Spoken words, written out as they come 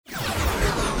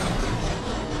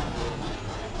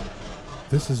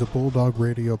This is a Bulldog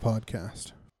Radio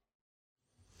podcast.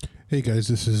 Hey guys,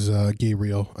 this is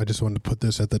Gabriel. I just wanted to put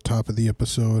this at the top of the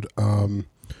episode.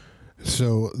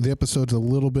 So the episode's a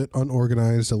little bit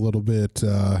unorganized, a little bit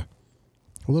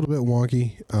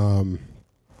wonky.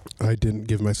 I didn't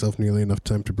give myself nearly enough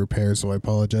time to prepare, so I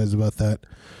apologize about that.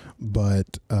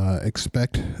 But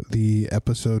expect the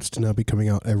episodes to now be coming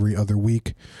out every other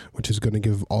week, which is going to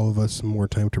give all of us more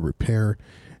time to prepare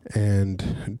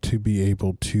and to be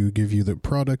able to give you the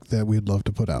product that we'd love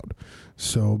to put out.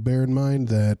 So bear in mind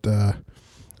that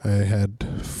I had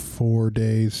 4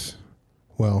 days,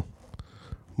 well,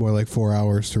 more like 4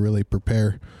 hours to really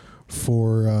prepare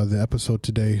for the episode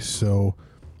today. So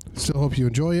still hope you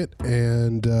enjoy it,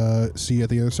 and see you at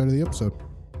the other side of the episode.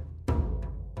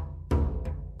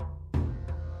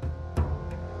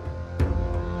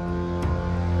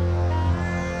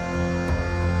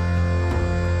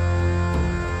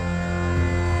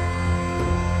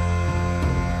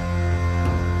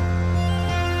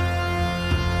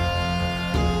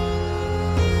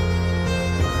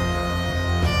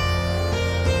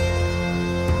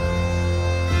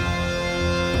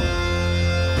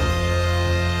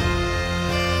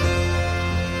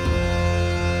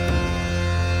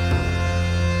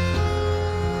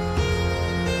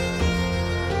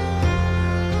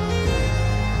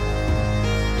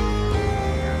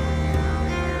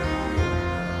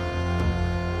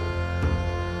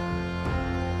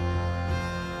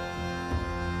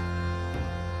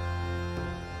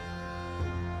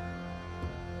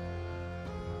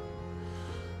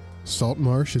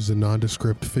 Saltmarsh is a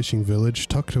nondescript fishing village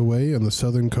tucked away on the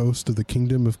southern coast of the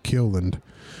Kingdom of Kioland.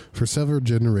 For several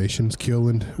generations,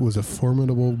 Kioland was a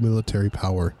formidable military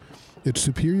power. Its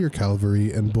superior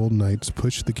cavalry and bold knights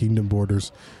pushed the kingdom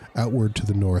borders outward to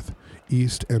the north,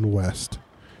 east, and west.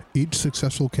 Each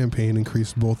successful campaign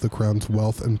increased both the crown's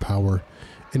wealth and power,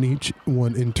 and each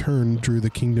one in turn drew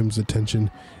the kingdom's attention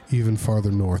even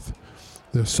farther north.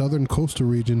 The southern coastal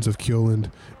regions of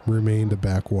Kioland remained a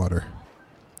backwater.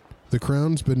 The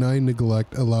crown's benign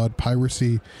neglect allowed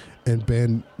piracy and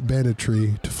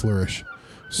banditry to flourish.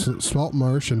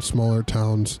 Saltmarsh and smaller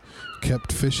towns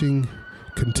kept fishing,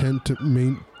 content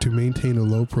to maintain a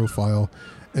low profile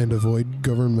and avoid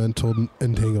governmental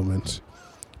entanglements.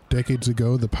 Decades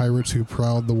ago, the pirates who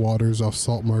prowled the waters off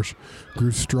Saltmarsh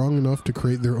grew strong enough to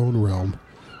create their own realm,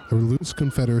 a loose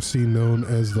confederacy known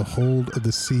as the Hold of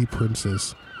the Sea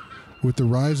Princes. With the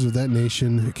rise of that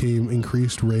nation came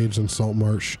increased raids on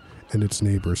Saltmarsh and its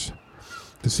neighbors.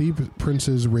 The Sea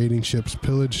Princes raiding ships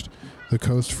pillaged the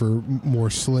coast for more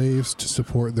slaves to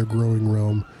support their growing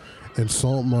realm, and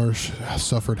Saltmarsh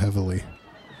suffered heavily.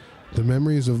 The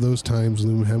memories of those times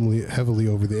loom heavily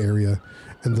over the area,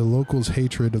 and the locals'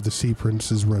 hatred of the Sea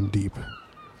Princes run deep.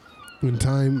 In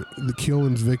time, the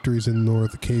Kioland's victories in the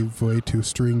north gave way to a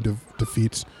string of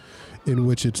defeats in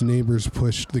which its neighbors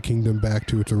pushed the kingdom back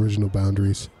to its original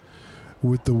boundaries.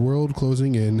 With the world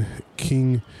closing in,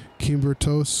 King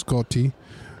Kimberto Scotti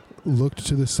looked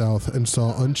to the south and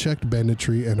saw unchecked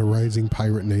banditry and a rising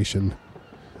pirate nation.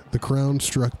 The crown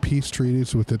struck peace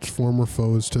treaties with its former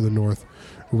foes to the north,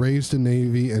 raised a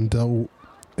navy, and dealt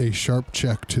a sharp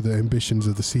check to the ambitions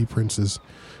of the Sea Princes,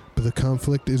 but the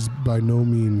conflict is by no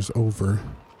means over.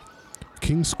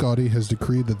 King Scotti has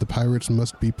decreed that the pirates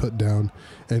must be put down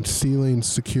and sea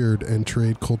lanes secured and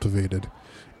trade cultivated.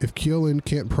 If Kioland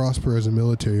can't prosper as a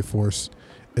military force,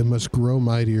 it must grow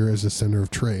mightier as a center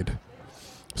of trade.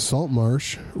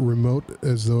 Saltmarsh, remote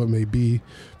as though it may be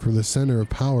from the center of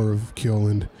power of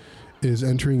Kioland, is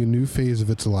entering a new phase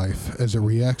of its life as it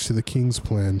reacts to the king's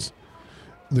plans.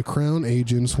 The crown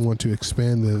agents want to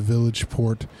expand the village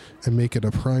port and make it a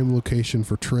prime location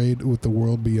for trade with the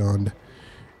world beyond.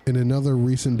 In another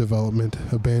recent development,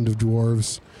 a band of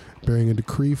dwarves bearing a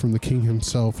decree from the king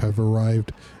himself have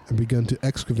arrived and begun to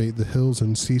excavate the hills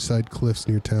and seaside cliffs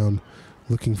near town,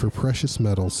 looking for precious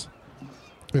metals.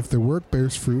 If their work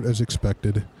bears fruit as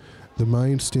expected, the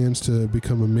mine stands to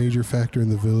become a major factor in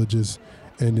the village's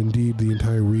and indeed the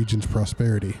entire region's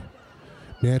prosperity.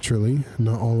 Naturally,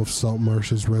 not all of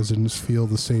Saltmarsh's residents feel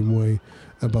the same way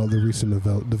about the recent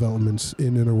developments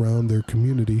in and around their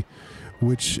community,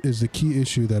 which is the key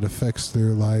issue that affects their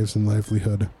lives and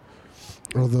livelihood.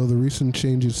 Although the recent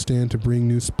changes stand to bring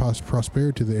new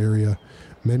prosperity to the area,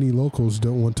 many locals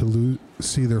don't want to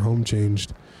see their home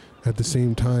changed. At the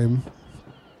same time,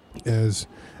 as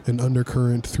an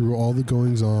undercurrent through all the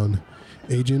goings-on,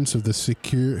 agents of the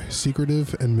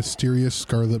secretive and mysterious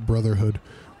Scarlet Brotherhood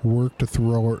work to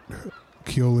thwart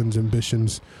Kioland's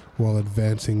ambitions while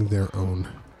advancing their own.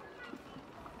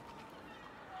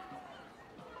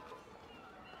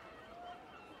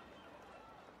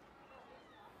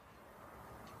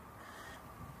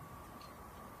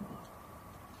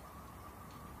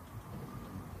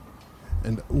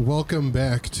 And welcome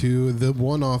back to the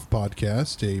One-Off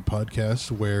Podcast, a podcast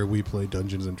where we play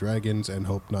Dungeons and Dragons and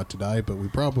hope not to die, but we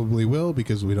probably will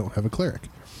because we don't have a cleric.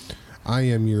 I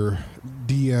am your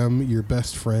DM, your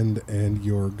best friend, and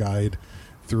your guide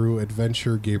through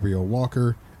adventure, Gabriel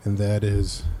Walker, and that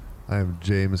is... I'm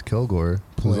James Kilgore,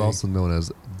 who's also known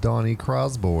as Donnie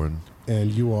Crosborn.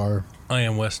 And you are... I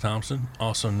am Wes Thompson,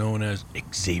 also known as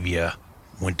Xavier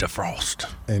Winterfrost.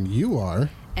 And you are...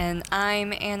 And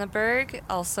I'm Anna Berg,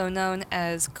 also known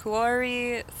as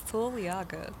Kuori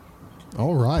Thuliaga.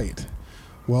 All right.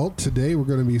 Well, today we're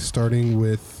going to be starting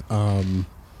with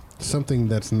something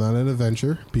that's not an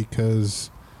adventure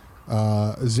because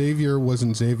Xavier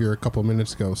wasn't Xavier a couple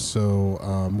minutes ago, so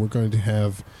we're going to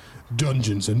have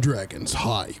Dungeons and Dragons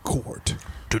High Court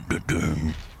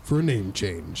for a name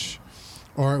change.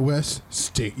 All right, Wes,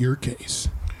 state your case.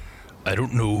 I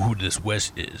don't know who this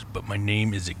Wes is, but my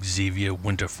name is Xavier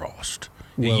Winterfrost.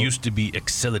 Well- It used to be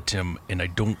Excelitum, and I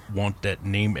don't want that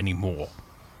name anymore.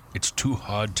 It's too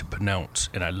hard to pronounce,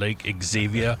 and I like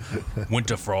Xavier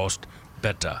Winterfrost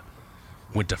better.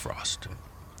 Winterfrost.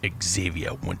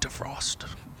 Xavier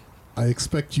Winterfrost. I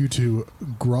expect you to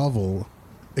grovel,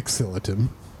 Exilitum.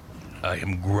 I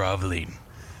am groveling.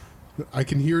 I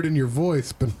can hear it in your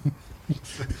voice, but...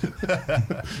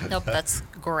 Nope, that's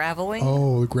graveling.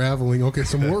 Oh, graveling. Okay,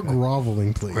 some more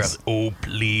groveling, please. Oh,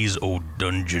 please, oh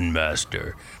Dungeon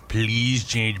Master. Please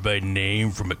change my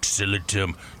name from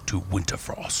Excelitum to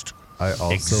Winterfrost. I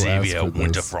also Xavier asked for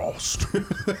this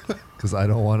Winterfrost. because I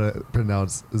don't want to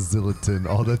pronounce Zilliton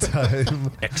all the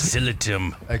time.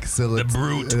 Excelitum. Excellent. The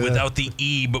brute without the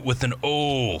E, but with an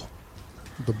O.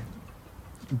 The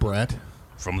Brett.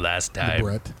 From last The time.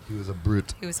 Brett. He was a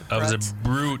brute. He was a I was brut. a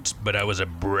brute, but I was a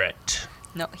Brett.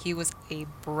 No, he was a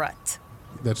brut.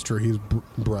 That's true. He's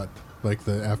Brett, like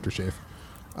the aftershave.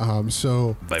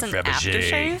 So, By It's an Fabergé.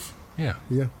 aftershave? Yeah.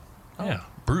 yeah. Yeah.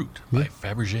 Brute by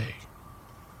Fabergé.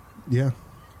 Yeah.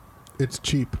 It's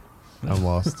cheap. I'm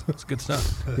lost. It's good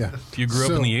stuff. Yeah. If you grew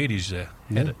up in So- the 80s, had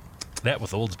Yeah. it. That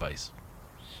with Old Spice.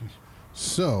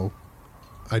 So,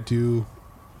 I do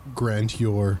grant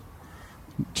your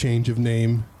change of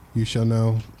name. You shall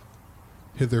now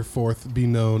hitherforth be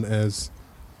known as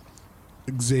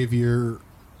Xavier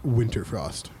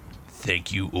Winterfrost.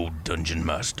 Thank you, old Dungeon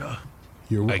Master.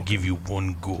 You're I welcome. give you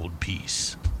 1 gold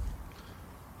piece.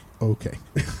 Okay.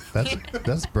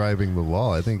 That's bribing the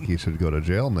law. I think he should go to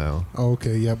jail now.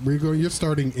 Okay, yeah. You're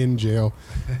starting in jail.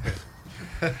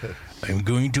 I'm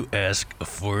going to ask a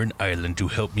foreign island to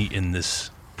help me in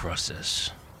this process.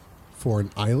 For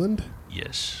an island?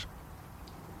 Yes.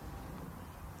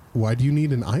 Why do you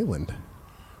need an island?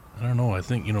 I don't know. I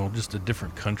think, just a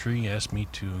different country asked me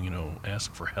to,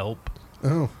 ask for help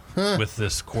Oh. with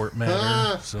this court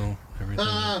matter. So everything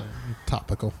is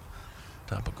Topical.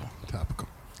 topical. Topical.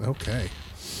 Okay.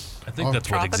 I think Oh. that's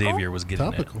what Tropical? Xavier was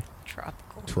getting Topical.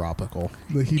 Tropical. Tropical.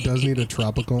 He does need a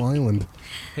tropical island. at.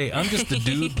 Hey, I'm just a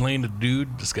dude playing a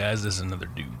dude disguised as another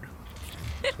dude.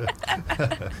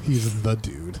 He's the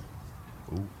dude.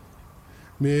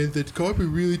 Man, that carpet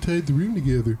really tied the room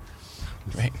together.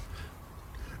 Right.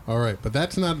 All right, but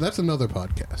that's another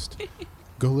podcast.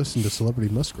 Go listen to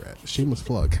Celebrity Muskrat. Shameless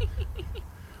plug.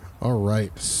 All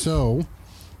right, so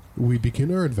we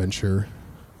begin our adventure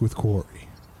with Corey,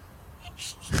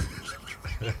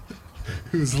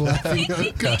 who's laughing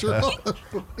uncontrollably.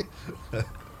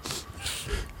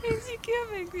 You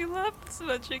can't make me laugh this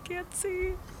much. I can't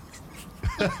see.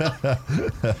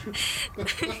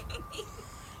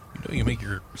 You make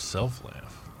yourself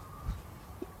laugh.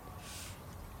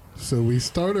 So we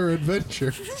start our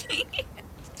adventure. For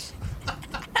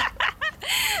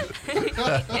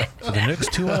the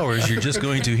next 2 hours, you're just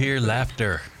going to hear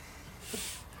laughter.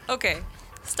 Okay,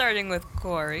 starting with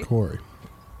Corey. Corey.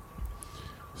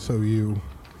 So you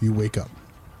wake up.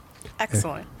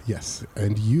 Excellent. Yes,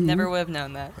 and you Never would have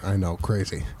known that. I know,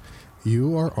 crazy.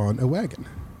 You are on a wagon,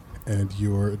 and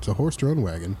it's a horse-drawn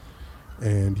wagon,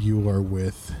 and you are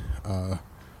with a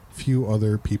few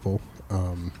other people.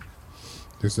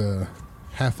 There's a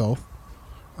half-elf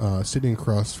sitting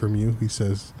across from you. He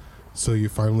says, "So you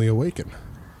finally awaken?"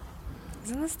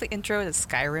 Isn't this the intro to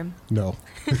Skyrim? No,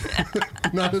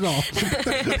 not at all.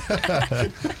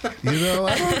 I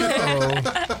don't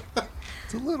know.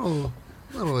 It's a little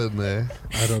in there.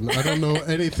 I don't know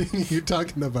anything you're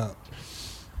talking about.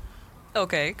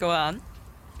 Okay, go on.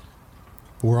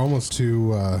 We're almost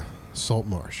to Salt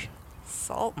Marsh.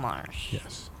 Salt marsh.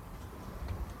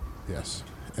 Yes,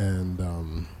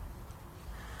 and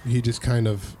he just kind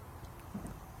of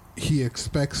he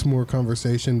expects more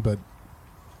conversation, but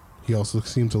he also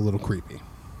seems a little creepy.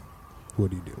 What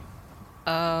do you do?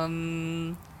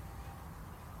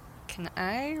 Can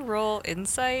I roll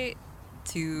insight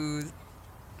to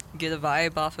get a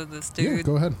vibe off of this dude? Yeah,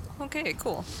 go ahead. Okay,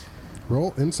 cool.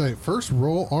 Roll insight. First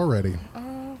roll already.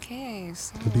 Okay,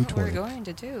 so The what we're D20. going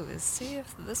to do is see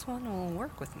if this one will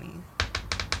work with me.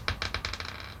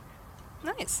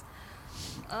 Nice.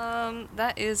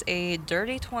 That is a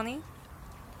dirty 20.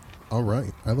 All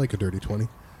right. I like a dirty 20.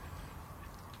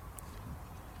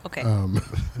 Okay.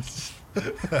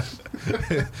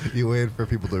 You waited for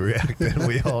people to react, and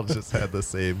we all just had the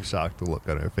same shocked look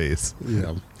on our face.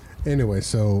 Yeah. Anyway,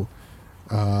 so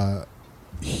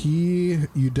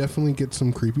you definitely get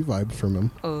some creepy vibes from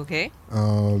him. Okay.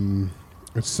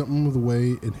 It's something with the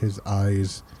way in his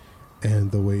eyes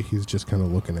and the way he's just kind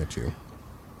of looking at you.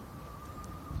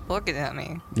 Looking at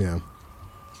me. Yeah.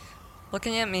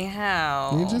 Looking at me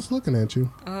how? He's just looking at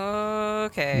you.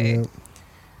 Okay. Yeah.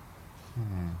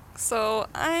 So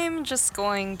I'm just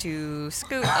going to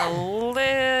scoot a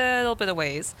little bit of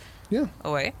ways Yeah.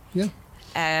 away Yeah.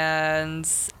 and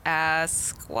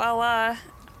ask, well,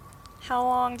 how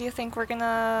long do you think it's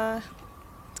gonna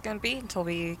be until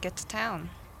we get to town?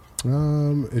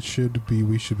 We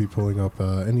should be pulling up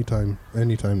anytime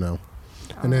now.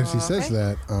 And as he says Okay.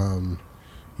 that,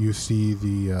 you see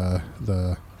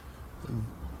the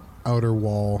outer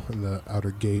wall and the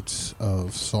outer gates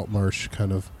of Saltmarsh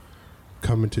kind of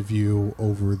come into view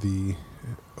over the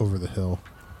hill,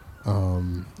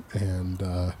 and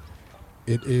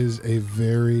it is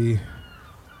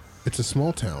it's a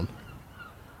small town,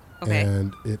 Okay.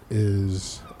 and it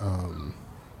is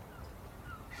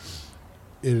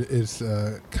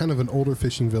kind of an older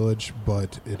fishing village,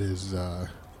 but it is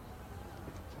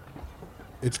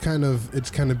it's kind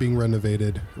of being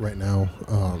renovated right now.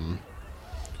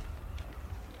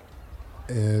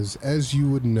 As you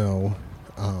would know,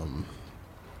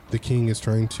 the king is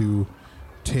trying to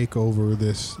take over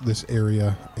this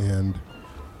area and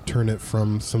turn it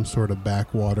from some sort of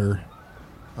backwater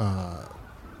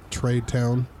trade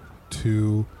town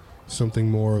to something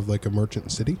more of like a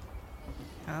merchant city.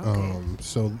 Okay.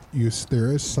 So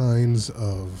there is signs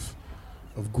of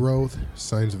growth,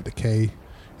 signs of decay.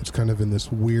 It's kind of in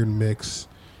this weird mix.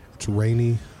 It's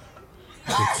rainy.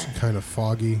 It's kind of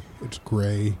foggy. It's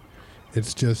gray.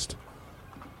 It's just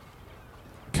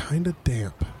kind of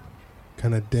damp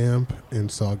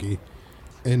and soggy,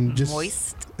 and just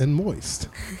Moist? and moist.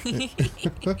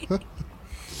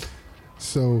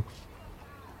 So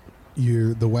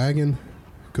the wagon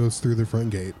goes through the front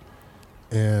gate,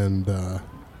 and the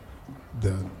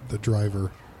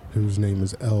driver, whose name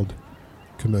is Eld,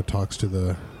 kind of talks to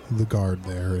the guard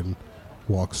there and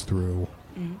walks through,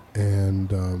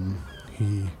 and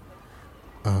he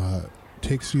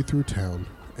takes you through town,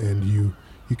 and you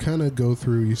kind of go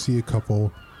through. You see a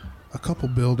couple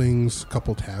buildings, a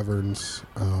couple taverns,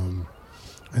 and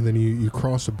then you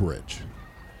cross a bridge.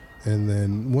 And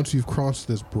then once you've crossed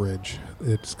this bridge,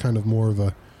 it's kind of more of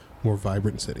a more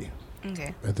vibrant city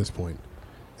Okay. at this point.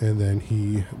 And then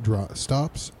he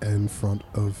stops in front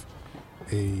of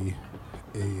a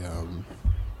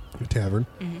tavern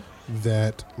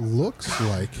that looks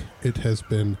like it has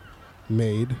been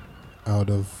made out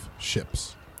of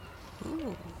ships.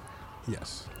 Ooh,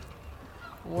 Yes.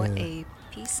 what Yeah. a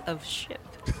piece of ship.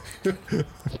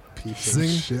 Piece Zing.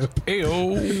 of ship.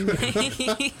 Ayo.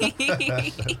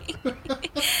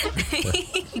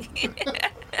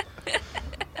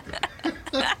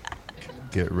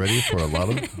 Get ready for a lot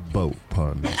of boat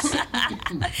puns.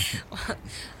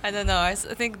 I don't know. I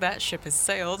think that ship has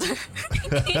sailed.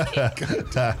 God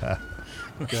damn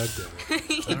it.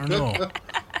 I don't know.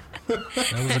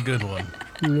 That was a good one.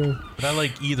 Yeah. But I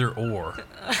like either or.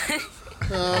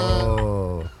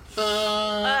 Oh.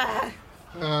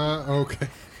 Okay.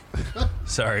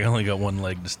 Sorry, I only got one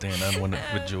leg to stand on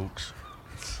with jokes.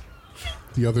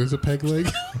 The other's a peg leg.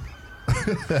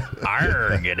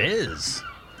 Arg, it is.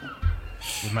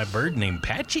 With my bird named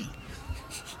Patchy.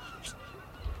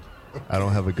 I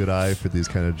don't have a good eye for these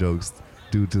kind of jokes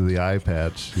due to the eye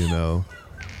patch, you know.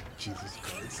 Jesus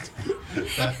Christ.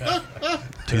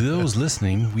 To those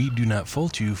listening, we do not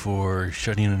fault you for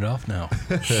shutting it off now.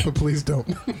 But please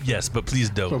don't. Yes, but please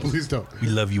But don't. please don't. We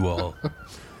love you all.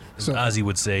 As So- Ozzy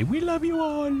would say, we love you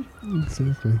all.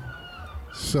 Exactly.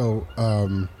 So,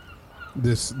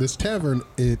 this tavern,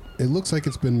 it looks like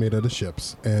it's been made out of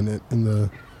ships, and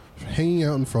hanging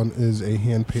out in front is a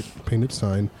hand painted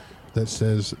sign that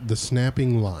says "The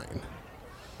Snapping Line,"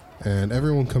 and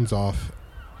everyone comes off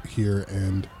here.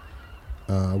 And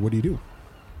what do you do?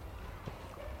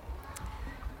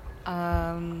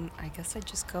 I guess I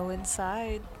just go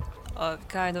inside.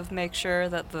 Kind of make sure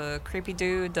that the creepy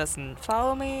dude doesn't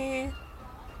follow me.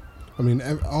 I mean,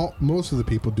 most of the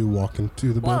people do walk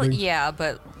into the Well, building. yeah,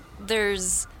 but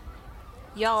there's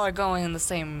y'all are going in the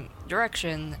same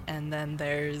direction, and then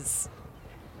there's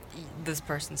this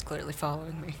person's clearly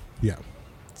following me. Yeah.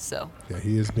 So Yeah,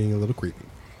 he is being a little creepy.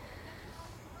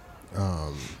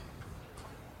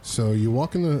 So you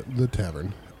walk in the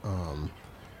tavern,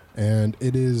 and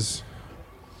it is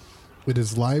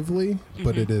lively,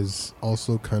 but it is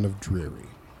also kind of dreary.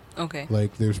 okay,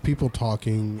 Like there's people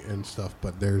talking and stuff,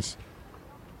 but there's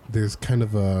kind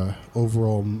of a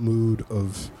overall mood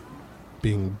of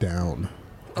being down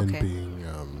and Okay.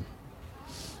 being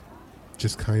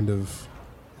just kind of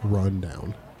run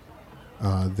down.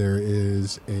 There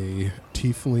is a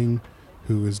tiefling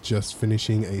who is just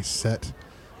finishing a set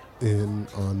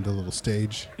on the little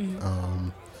stage.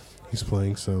 He's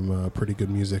playing some pretty good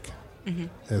music,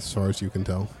 as far as you can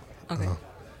tell. Okay.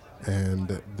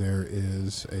 And there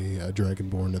is a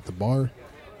dragonborn at the bar,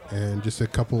 and just a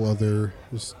couple other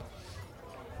just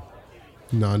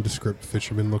nondescript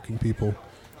fisherman-looking people.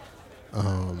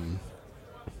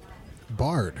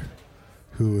 Bard,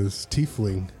 who is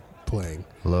tiefling playing.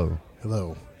 Hello.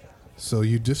 Hello. So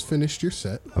you just finished your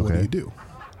set. What do Okay. you do?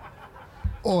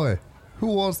 Oi, who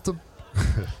wants to...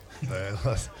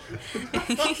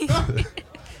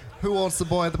 Who wants to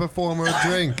buy the performer a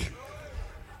drink?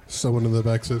 Someone in the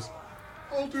back says,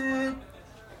 "I'll do it."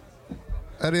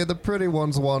 Any of the pretty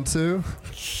ones want to?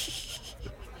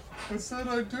 I said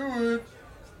I'd do it.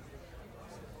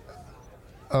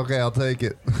 Okay, I'll take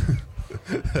it.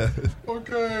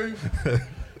 Okay.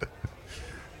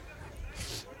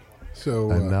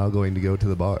 So, I'm now going to go to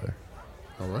the bar.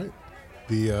 all right.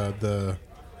 The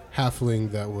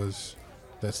halfling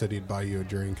that said he'd buy you a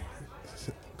drink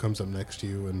comes up next to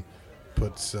you and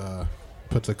puts a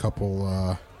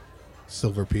couple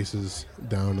silver pieces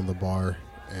down in the bar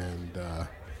and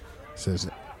says,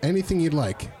 "Anything you'd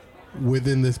like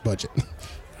within this budget."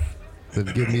 Then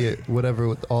give me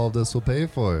whatever all of this will pay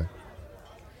for.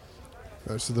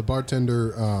 So the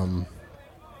bartender,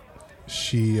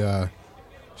 she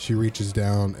reaches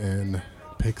down and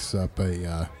picks up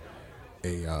a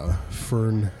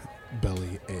fern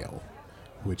belly ale,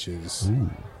 which is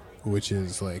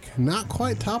like not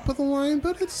quite top of the line,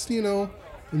 but it's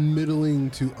middling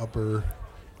to upper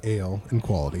ale in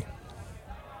quality.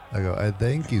 I go, I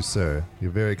thank you, sir.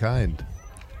 You're very kind.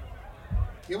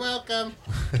 You're welcome.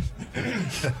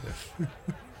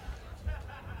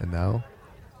 And now,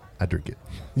 I drink it.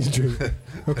 You drink it.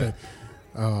 Okay.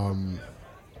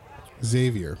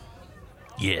 Xavier,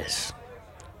 Yes,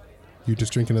 you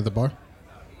just drinking at the bar?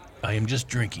 I am just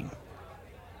drinking.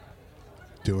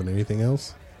 Doing anything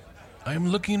else? I am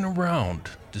looking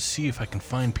around to see if I can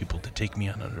find people to take me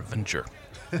on an adventure.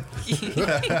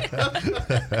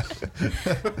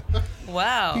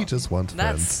 wow, He just wants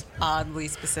that's friends. oddly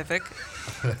specific.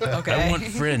 Okay, I want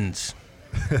friends.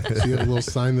 So you have a little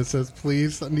sign that says,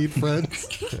 "Please, I need friends."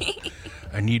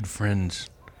 I need friends.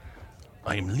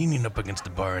 I am leaning up against the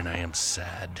bar and I am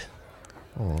sad.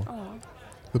 Oh,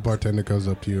 The bartender goes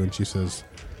up to you and she says,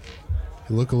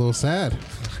 "You look a little sad."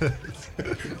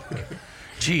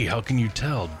 Gee, how can you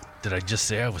tell? Did I just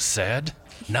say I was sad?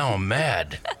 Now I'm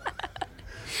mad.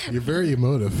 You're very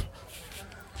emotive.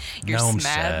 You're now I'm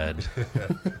smad.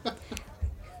 sad.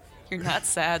 You're not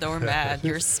sad or mad.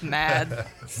 You're smad.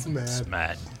 Mad.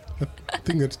 Mad. I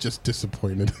think that's just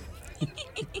disappointed.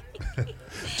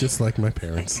 Just like my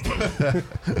parents.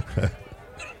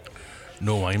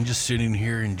 No, I am just sitting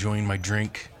here enjoying my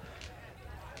drink.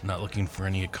 Not looking for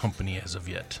any company as of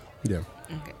yet. Yeah.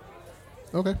 Okay.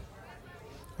 Okay.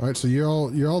 All right. So you're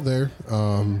all there.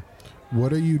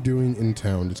 What are you doing in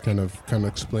town? Just kind of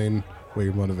explain what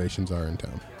your motivations are in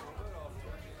town.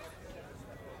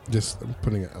 Just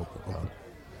putting it out on.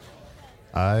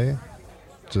 I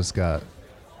just got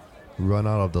run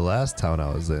out of the last town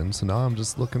I was in, so now I'm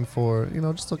just looking for,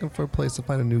 a place to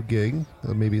find a new gig.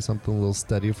 Maybe something a little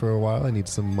steady for a while. I need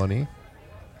some money.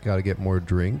 Got to get more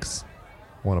drinks.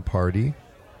 Want to party.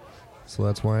 So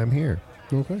that's why I'm here.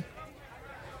 Okay.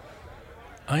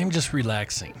 I am just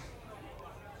relaxing.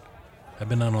 I've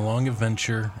been on a long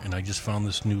adventure and I just found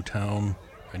this new town.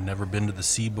 I'd never been to the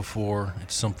sea before.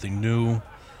 It's something new.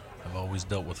 I've always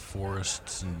dealt with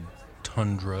forests and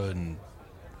tundra and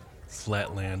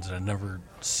flatlands, and I've never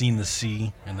seen the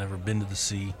sea and never been to the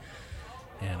sea.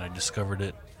 And I discovered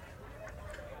it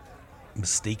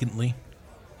mistakenly.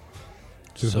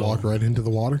 Just So- walk right into the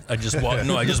water. I just walked.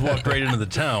 No, I just walked right into the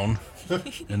town,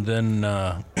 and then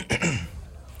You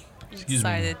Excuse me.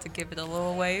 decided to give it a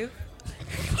little wave.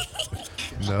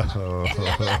 No.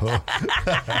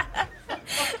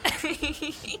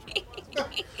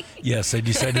 yes, I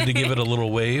decided to give it a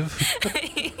little wave.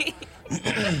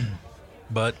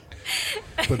 But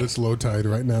But it's low tide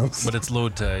right now. it's low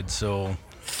tide, so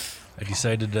I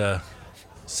decided to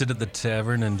sit at the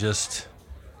tavern and just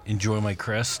enjoy my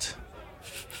crest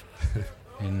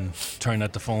and try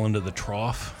not to fall into the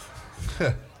trough.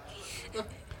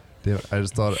 Damn, I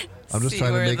just thought I'm just See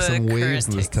trying to where make the some waves current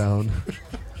in this takes- town.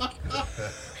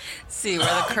 See where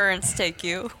the currents take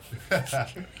you.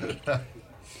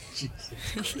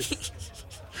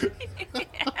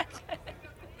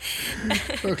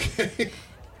 Okay.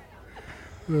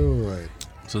 All right.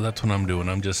 So that's what I'm doing.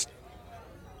 I'm just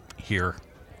here.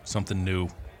 Something new.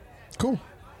 Cool.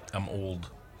 I'm old.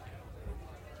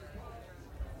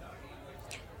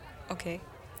 Okay.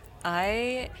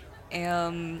 I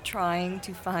am trying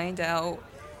to find out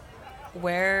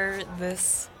where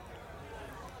this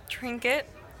trinket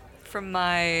from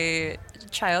my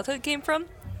childhood came from,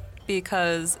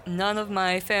 because none of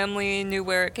my family knew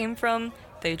where it came from.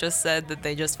 They just said that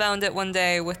they just found it one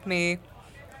day with me,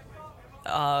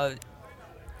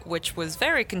 which was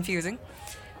very confusing.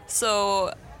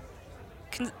 So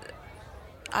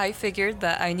I figured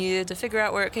that I needed to figure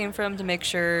out where it came from to make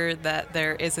sure that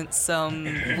there isn't some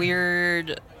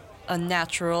weird,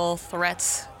 unnatural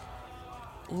threat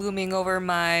looming over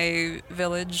my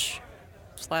village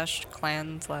slash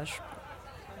clan slash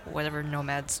whatever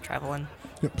nomads traveling.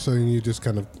 Yep. So you just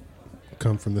kind of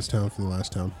come from this town, from the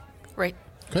last town. Right.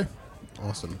 Okay.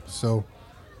 Awesome. So,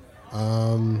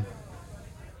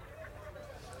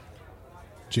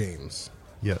 James,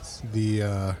 Yes.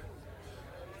 the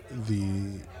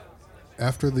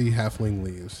after the halfling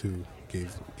leaves, who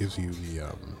gives you the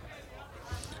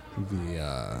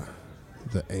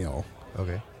ale.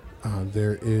 Okay.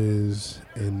 There is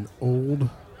an old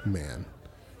man.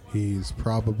 He's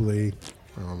probably,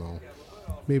 I don't know,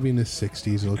 maybe in his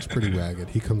 60s. He looks pretty ragged.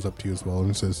 He comes up to you as well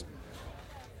and says,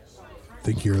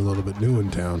 "Think you're a little bit new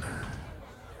in town."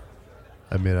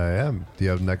 I mean, I am. Do you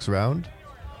have next round?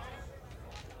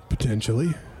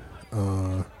 Potentially.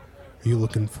 Are you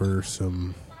looking for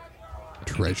some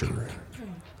treasure?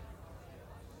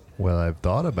 Well, I've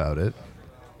thought about it.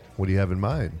 What do you have in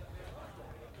mind?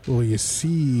 Well, you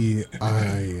see, see what I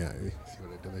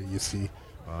did there? You see.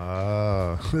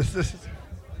 Oh.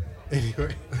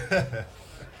 Anyway,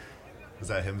 Is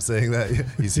that him saying that?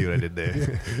 You see what I did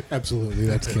there? absolutely,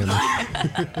 that's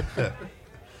canon.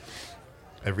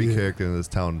 Every Yeah. character in this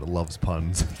town loves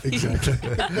puns. Exactly.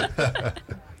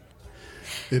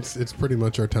 It's pretty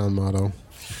much our town motto.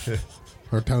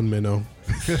 Our town minnow.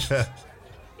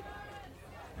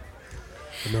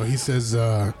 No, he says,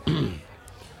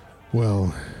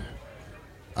 well,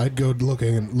 I'd go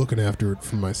looking after it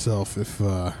for myself if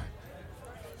I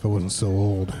wasn't so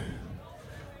old.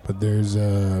 But there's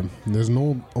an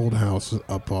old house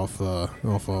up off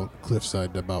a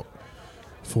cliffside about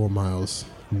 4 miles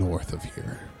north of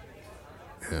here,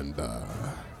 and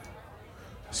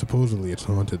supposedly it's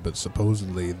haunted. But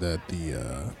supposedly that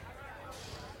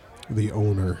the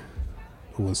owner,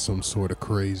 who was some sort of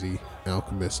crazy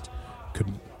alchemist, could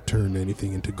turn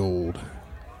anything into gold.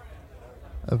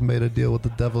 I've made a deal with the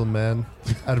devil, man.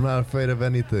 I'm not afraid of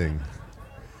anything.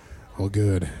 Well,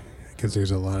 good, because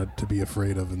there's a lot to be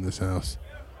afraid of in this house.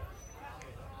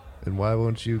 And why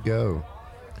won't you go?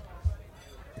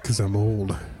 Because I'm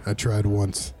old. I tried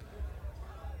once,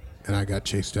 and I got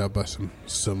chased out by some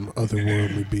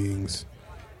otherworldly beings.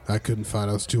 I couldn't fight.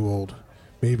 I was too old.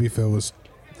 Maybe if it was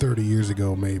 30 years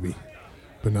ago, maybe,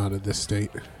 but not at this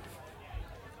state.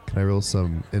 Can I roll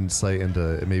some insight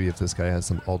into maybe if this guy has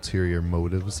some ulterior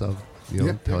motives of,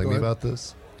 Yeah, telling go me ahead. about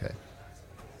this? Okay.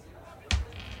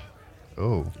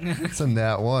 Oh, it's a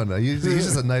nat one. He's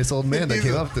just a nice old man that He's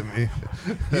came a- up to me.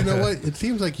 You know what? It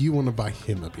seems like you want to buy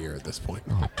him a beer at this point.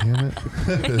 Oh, damn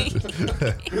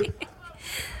it.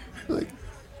 Like,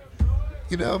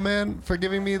 man, for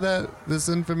giving me this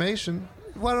information,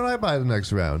 why don't I buy the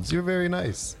next rounds? You're very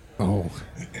nice. Oh,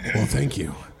 well, thank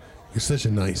you. You're such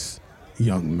a nice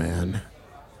young man.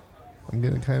 I'm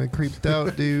getting kind of creeped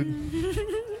out, dude.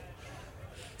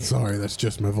 Sorry, that's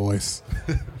just my voice.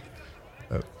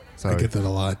 Sorry. I get that a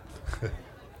lot.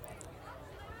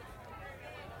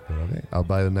 Okay, I'll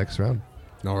buy the next round.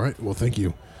 All right. Well, thank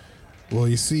you. Well,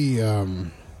 you see,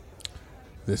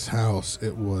 this house,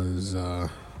 it was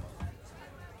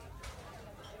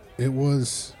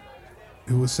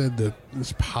said that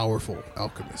this powerful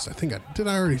alchemist. I think did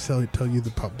I already tell you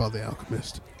about the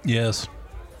alchemist? Yes.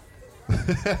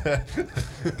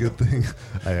 Good thing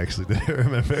I actually didn't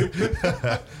remember.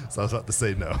 So I was about to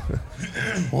say no.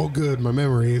 Oh, good. My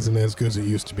memory isn't as good as it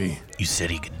used to be. You said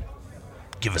he could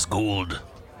give us gold.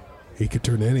 He could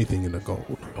turn anything into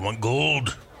gold. I want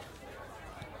gold.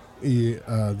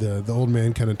 The old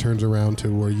man kind of turns around to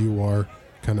where you are,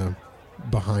 kind of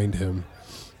behind him.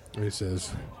 And he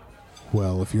says,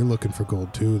 "Well, if you're looking for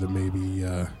gold too, then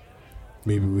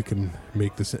maybe we can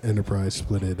make this enterprise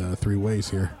split it 3 ways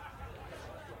here."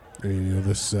 And, you know,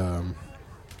 this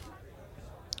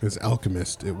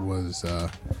alchemist, it's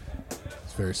a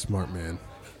very smart man.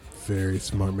 Very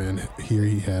smart man. Here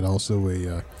he had also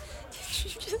a...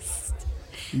 Just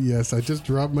Yes, I just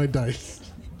dropped my dice.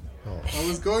 Oh. I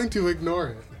was going to ignore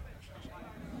it.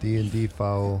 D&D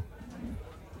foul.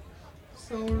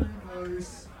 Sorry,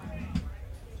 dice.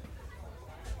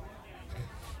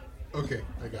 Okay,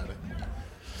 I got it.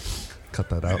 Cut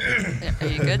that out. are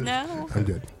you good now? I'm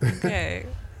good. Okay.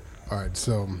 All right,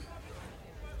 so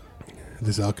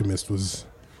this alchemist was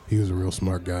a real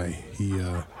smart guy.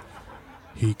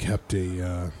 He kept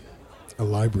a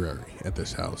library at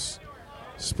this house.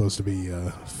 It's supposed to be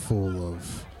full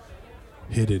of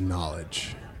hidden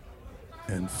knowledge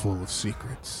and full of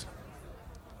secrets.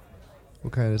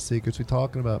 What kind of secrets we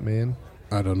talking about, man?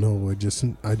 I don't know. I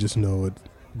just know it.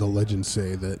 The legends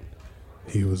say that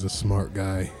he was a smart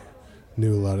guy,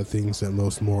 knew a lot of things that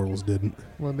most mortals didn't.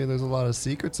 Well, I mean, there's a lot of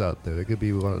secrets out there. It could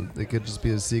be one. It could just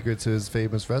be a secret to his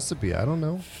famous recipe. I don't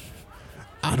know.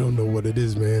 I don't know what it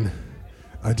is, man.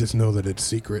 I just know that it's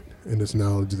secret and it's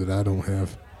knowledge that I don't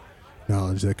have.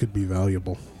 Knowledge that could be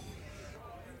valuable.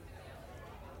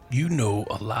 You know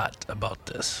a lot about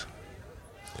this.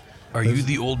 Are you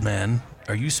the old man?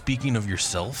 Are you speaking of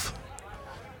yourself?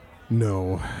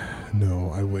 No,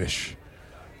 I wish.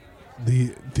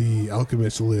 The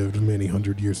alchemist lived many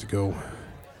hundred years ago.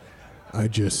 I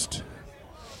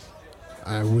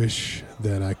wish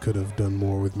that I could have done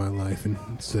more with my life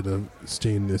instead of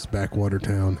staying in this backwater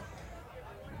town.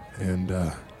 And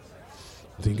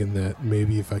thinking that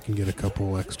maybe if I can get a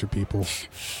couple extra people.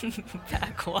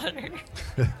 Backwater.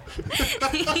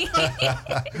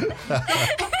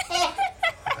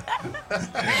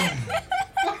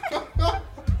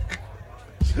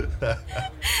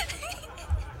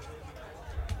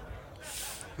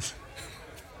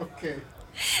 Okay.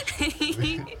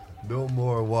 No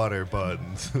more water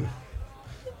buttons.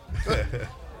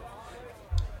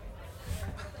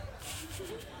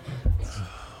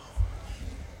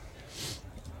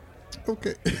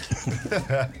 Okay.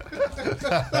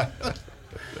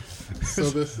 So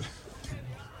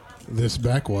this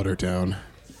backwater town.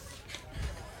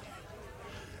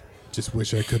 Just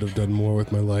wish I could have done more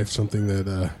with my life. Something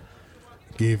that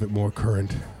gave it more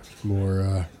current,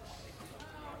 more.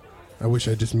 I wish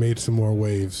I just made some more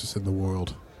waves in the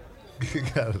world. You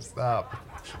gotta stop.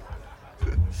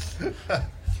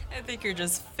 I think you're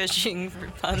just fishing for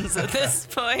puns at this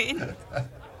point.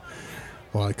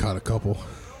 Well, I caught a couple.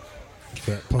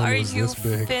 That pun Are was you this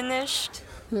big. finished?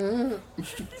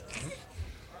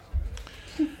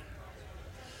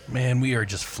 Man, we are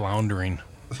just floundering.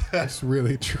 That's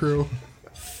really true.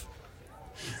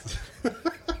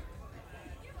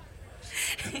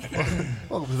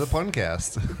 Welcome to the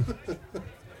Puncast.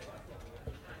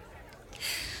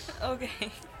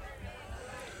 Okay.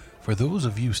 For those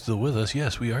of you still with us,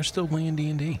 yes, we are still playing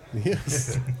D&D.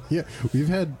 Yes. Yeah, we've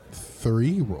had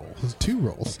 2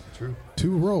 rolls. True.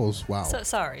 2 rolls. Wow. So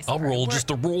sorry. I'll roll We're-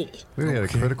 just a roll. We had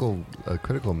Okay. a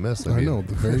critical miss. I know.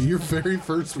 Your very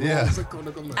first roll Yeah. is a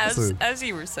critical miss. As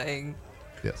you were saying.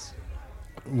 Yes.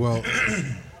 Well,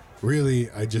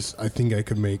 really, I think I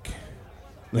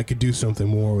could do something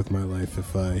more with my life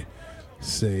if I,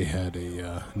 say, had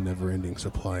a never-ending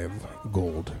supply of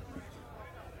gold.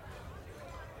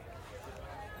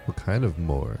 What kind of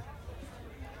more?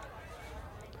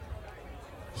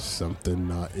 Something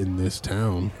not in this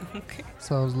town. Okay.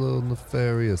 Sounds a little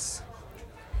nefarious.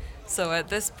 So at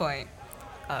this point,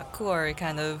 Kuori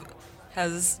kind of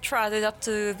has trotted up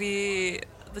to the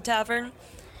tavern,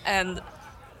 and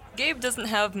Gabe doesn't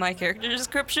have my character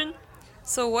description.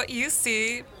 So what you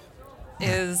see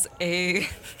is a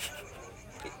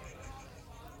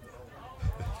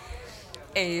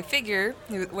figure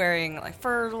wearing like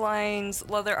fur lines,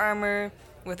 leather armor,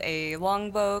 with a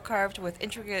longbow carved with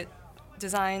intricate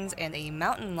designs and a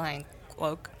mountain lion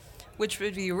cloak, which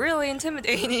would be really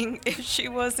intimidating if she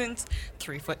wasn't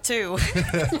 3'2".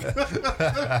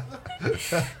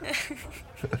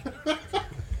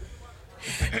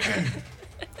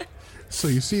 So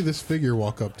you see this figure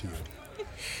walk up to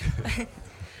you.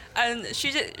 And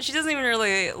she doesn't even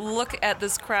really look at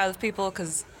this crowd of people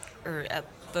or at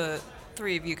the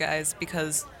 3 of you guys,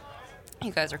 because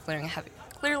you guys are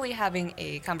clearly having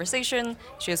a conversation.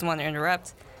 She doesn't want to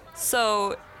interrupt.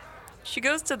 So she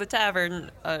goes to the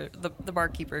tavern, the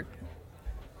barkeeper,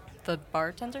 the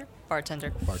bartender,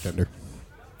 Bartender.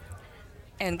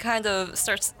 and kind of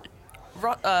starts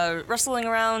rustling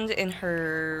around in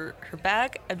her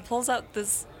bag and pulls out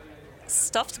this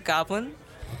stuffed goblin.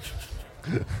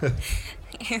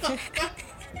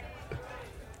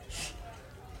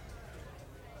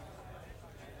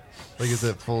 Like, is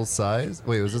it full size?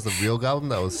 Wait, was this a real goblin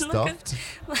that was Look at- stuffed?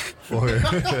 Or,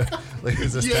 like,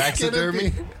 is this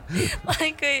taxidermy?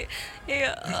 Like a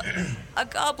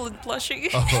goblin plushie.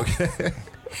 Oh, okay.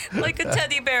 Like a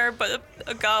teddy bear, but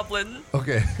a goblin.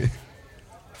 Okay.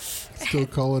 Still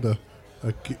call it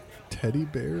a teddy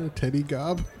bear, a teddy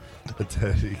gob, A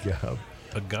teddy gob.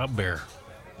 A gob bear.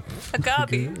 A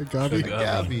gobby. a gobby.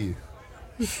 Gabby.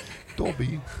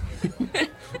 Dobby.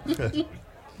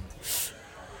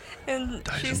 And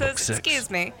Dies she in says, book 6. "Excuse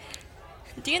me,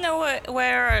 do you know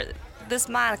where this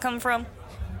might come from?"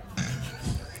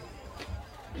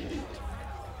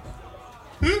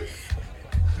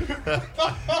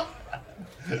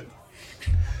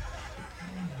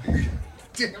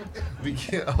 We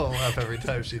can't all laugh every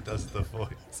time she does the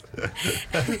voice.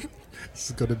 This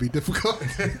is going to be difficult.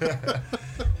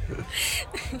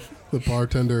 The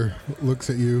bartender looks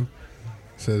at you,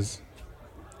 says,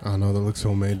 "Oh no, that looks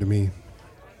homemade to me."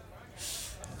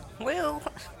 Well,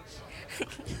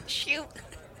 shoot.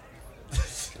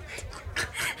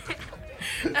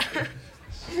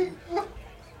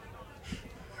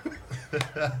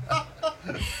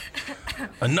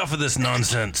 Enough of this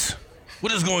nonsense.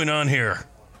 What is going on here?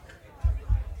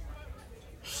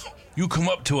 You come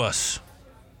up to us.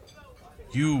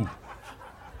 You.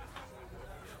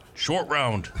 Short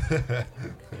round.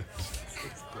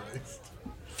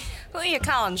 Who you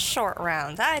calling short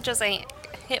round? I just ain't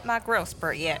hit my growth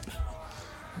spurt yet.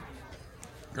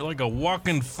 You're like a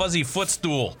walking fuzzy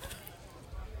footstool.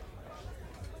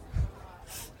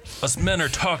 Us men are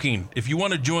talking. If you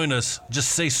want to join us, just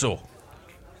say so.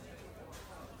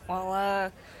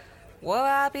 Well, will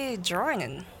I be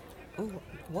joining? Ooh,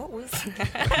 what was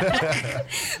that?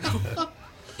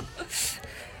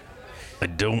 I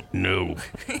don't know.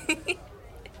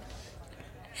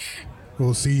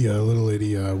 We'll see, little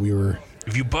lady. We were.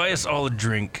 If you buy us all a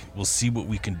drink, we'll see what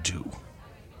we can do.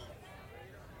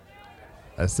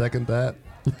 I second that.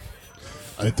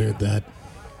 I third that.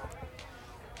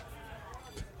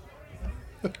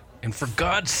 And for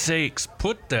God's sakes,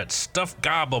 put that stuffed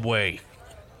gob away.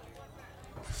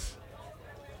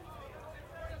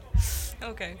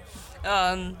 Okay.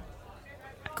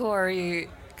 Corey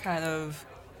kind of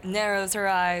narrows her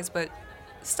eyes, but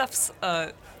stuffs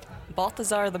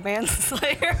Balthazar the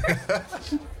Manslayer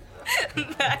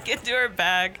back into her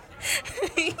bag.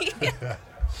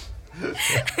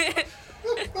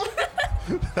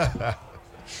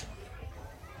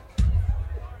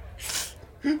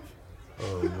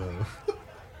 Oh no.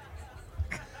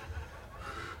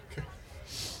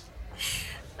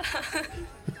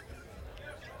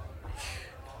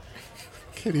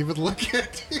 Can't even look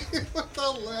at you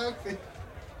without laughing.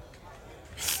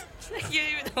 I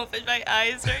can't even open my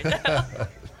eyes right now.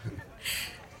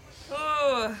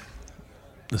 Oh,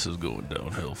 This is going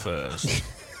downhill fast.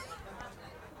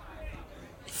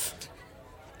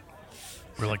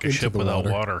 We're like a Into ship the without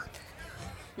water.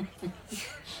 water.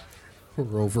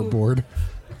 We're overboard.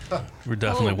 We're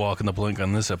definitely Oh. walking the plank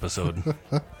on this episode.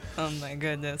 oh my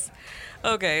goodness.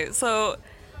 Okay, so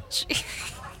she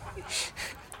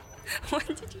what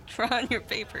did you draw on your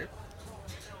paper?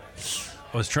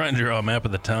 I was trying to draw a map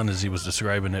of the town as he was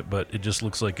describing it, but it just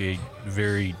looks like a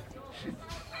very...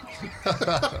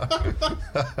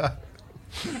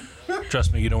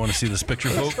 Trust me, you don't want to see this picture,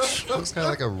 folks. Looks kind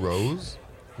of like a rose.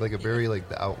 Like a very, like,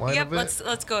 the outline Yep, of it.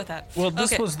 let's go with that. Well,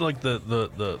 this Okay. was like the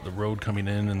road coming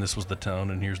in, and this was the town,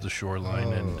 and here's the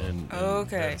shoreline, and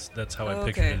Okay. that's how I Okay.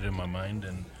 pictured it in my mind.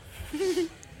 And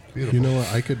Beautiful. You know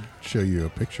what? I could show you a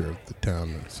picture of the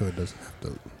town so it doesn't have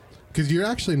to. Because you're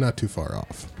actually not too far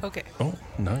off. Okay. oh,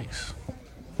 nice.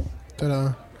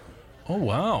 Ta-da. Oh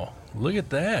wow, look at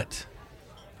that.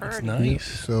 That's Purdy. nice.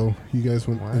 So you guys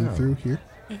went in Wow. through here.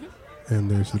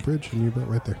 And there's the bridge, and you're about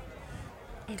right there.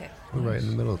 Okay. We're right in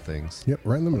the middle of things. Yep,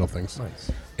 right in the middle of things.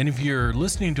 Nice. And if you're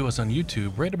listening to us on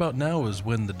YouTube, right about now is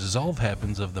when the dissolve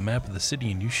happens of the map of the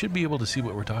city, and you should be able to see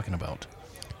what we're talking about.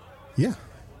 Yeah.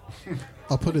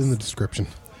 I'll put it in the description.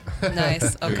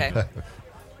 Nice. Okay.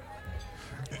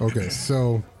 Okay,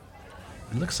 so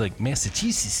It looks like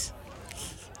Massachusetts.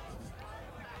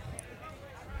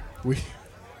 we.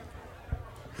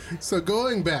 So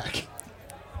going back,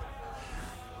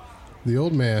 the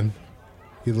old man,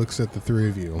 he looks at the three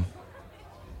of you,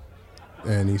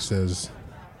 and he says,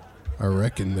 "I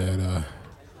reckon that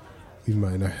we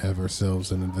might not have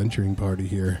ourselves an adventuring party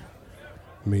here.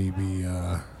 Maybe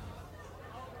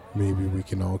we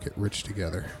can all get rich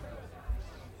together."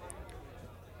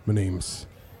 My name's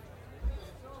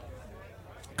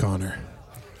Connor.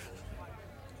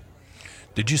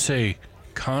 Did you say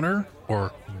Connor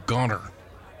or Goner?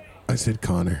 I said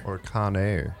Connor. Or Con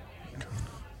Air.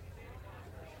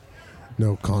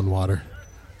 No, Conwater.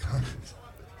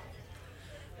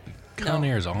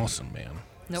 Conair is awesome, man.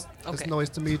 Nope. It's Okay. nice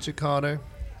to meet you, Connor.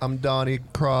 I'm Donnie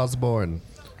Crosborn.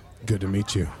 Good to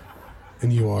meet you.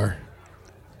 And you are?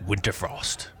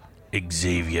 Winterfrost.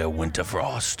 Xavier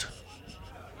Winterfrost.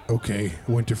 Okay,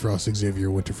 Winterfrost, Xavier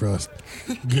Winterfrost.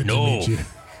 Good No. to meet you.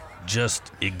 Just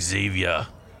Xavier.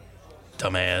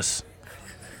 Dumbass.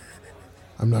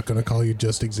 I'm not going to call you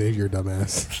just Xavier,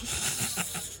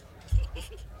 dumbass.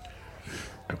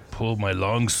 I pulled my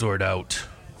longsword out.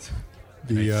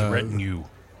 I The, threaten you.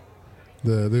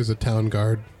 there's a town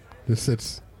guard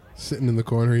that sitting in the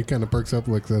corner. He kind of perks up,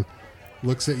 looks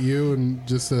at you, and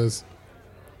just says,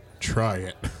 "Try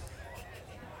it."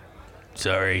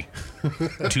 Sorry.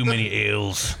 Too many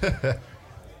ales.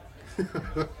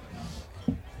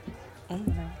 Oh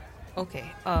no.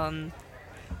 Okay. Oh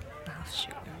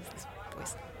shoot. What is this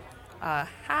voice? Hi,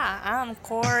 I'm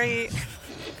Corey.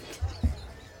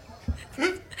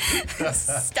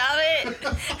 Stop it!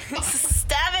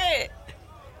 Stop it!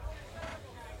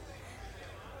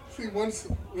 See,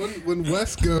 when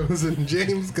Wes goes and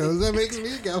James goes, that makes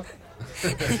me go.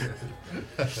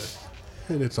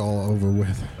 And it's all over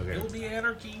with. Okay. It'll be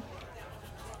anarchy.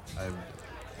 I'm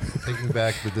taking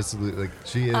back the disability. Like,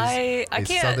 she is I a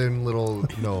can't- southern little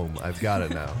gnome. I've got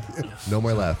it now. No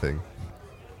more laughing.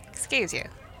 Excuse you.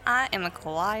 I am a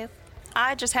Goliath.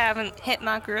 I just haven't hit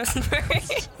my growth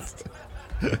rate.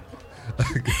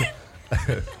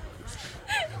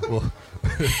 We'll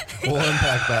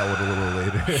unpack that one a little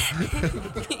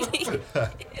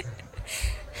later.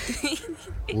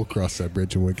 We'll cross that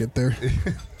bridge when we get there.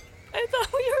 I thought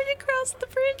we already crossed the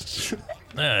bridge.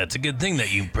 It's a good thing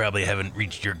that you probably haven't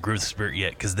reached your growth spurt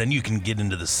yet, because then you can get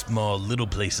into the small little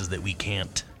places that we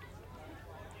can't.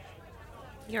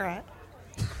 You're right.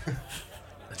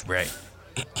 That's right.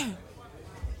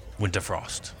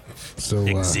 Winterfrost.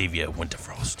 So, Xavier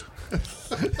Winterfrost.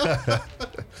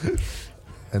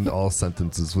 And all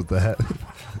sentences with that.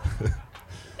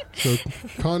 so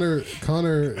Connor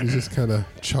is just kind of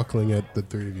chuckling at the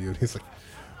three of you, and he's like,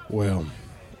 "Well,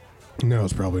 now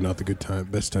is probably not the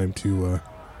best time to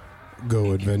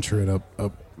go adventuring up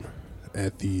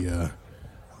at the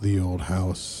old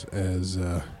house, as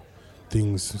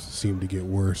things seem to get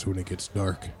worse when it gets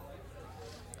dark.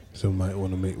 So might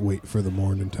want to wait for the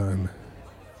morning time."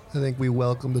 I think we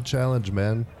welcome the challenge,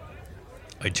 man.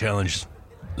 I challenge.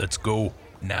 Let's go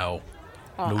now.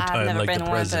 Well, No I've time never like been the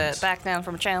one present. to back down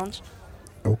from a challenge.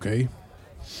 Okay.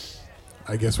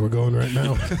 I guess we're going right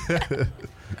now.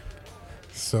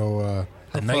 So,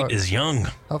 The How night far- is young.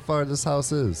 How far this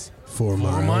house is? 4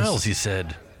 miles. 4 miles, he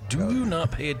said. Do you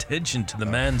not pay attention to the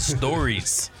man's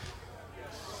stories?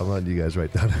 I'm letting you guys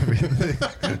write down everything.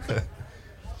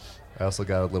 I also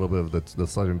got a little bit of the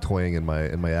southern twang in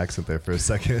my accent there for a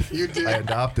second. You did. I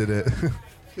adopted it.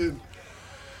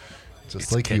 Just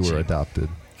It's like you were catchy. adopted.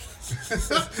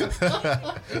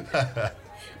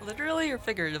 Literally or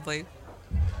figuratively?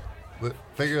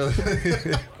 Figure.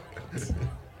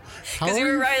 Because you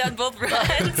were right on both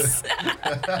fronts.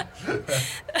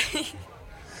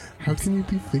 How can you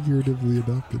be figuratively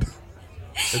adopted?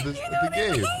 in the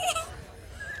game.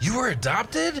 You were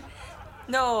adopted?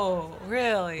 No,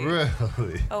 really.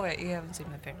 Really? Oh wait, you haven't seen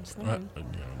my parents' Uh, name.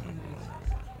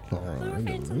 We're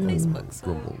friends on Facebook, so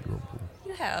Grumble, grumble.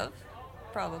 you have,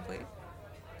 probably.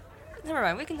 Never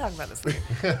mind, we can talk about this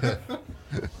later.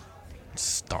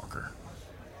 Stalker.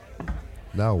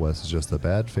 Now Wes is just a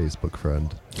bad Facebook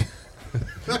friend.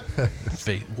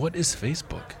 What is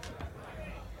Facebook?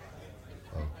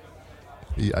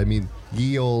 I mean,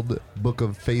 ye old book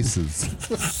of faces.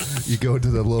 You go to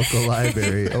the local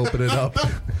library, open it up,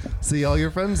 see all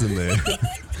your friends in there.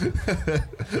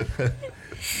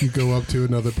 You go up to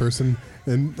another person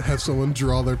and have someone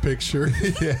draw their picture.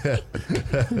 Yeah.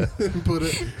 And put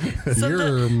it,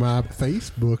 "You're my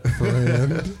Facebook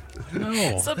friend."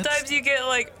 No. Sometimes you get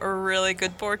like a really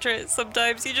good portrait.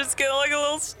 Sometimes you just get like a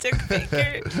little stick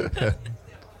figure.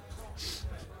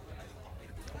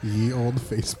 Ye old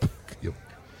Facebook. Yep.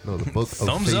 No, the book of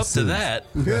Thumbs up faces. to that.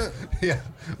 Yeah. Yeah.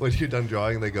 When you're done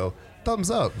drawing, they go, thumbs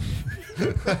up.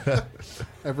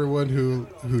 Everyone who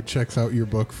checks out your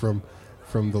book from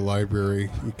the library,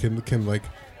 you can like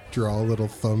draw a little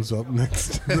thumbs up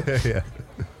next to the Yeah.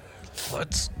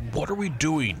 What are we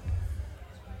doing?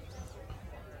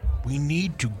 We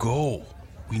need to go.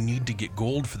 We need to get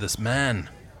gold for this man.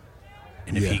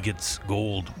 And if Yeah. he gets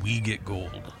gold, we get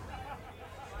gold.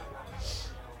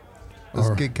 This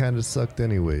Or- gig kind of sucked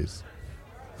anyways.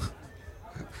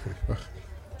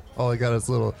 All I got is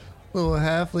little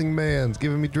halfling man's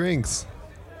giving me drinks.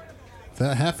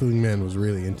 That halfling man was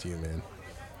really into you, man.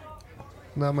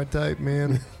 Not my type,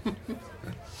 man.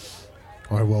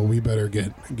 All right, well, we better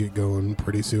get going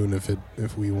pretty soon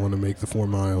if we want to make the 4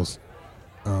 miles.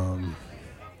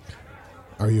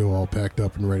 Are you all packed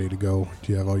up and ready to go?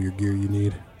 Do you have all your gear you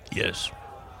need? Yes.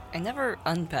 I never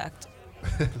unpacked.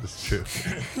 That's true.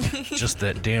 Just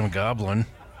that damn goblin.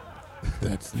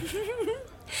 That's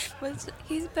But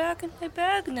he's back in my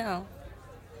bag now.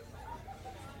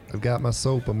 I've got my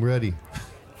soap. I'm ready.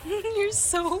 You're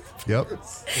so... Yep.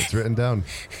 It's written down.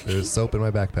 There's soap in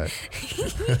my backpack.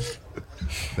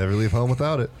 Never leave home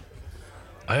without it.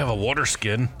 I have a water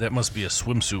skin. That must be a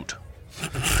swimsuit.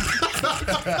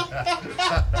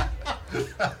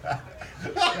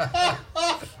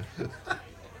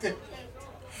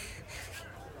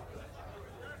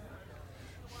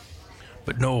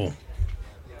 But no.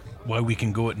 Why we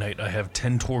can go at night, I have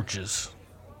 10 torches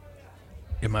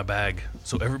in my bag.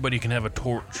 So everybody can have a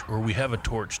torch, or we have a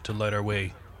torch to light our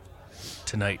way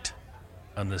tonight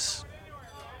on this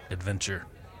adventure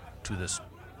to this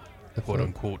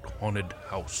quote-unquote haunted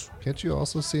house. Can't you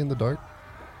also see in the dark?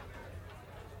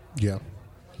 yeah.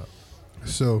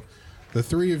 So, the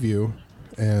 3 of you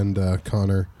and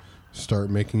Connor start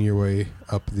making your way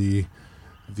up the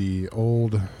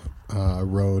old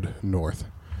road north,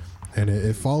 and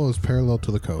it follows parallel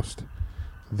to the coast.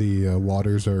 The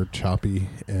waters are choppy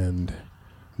and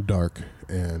dark,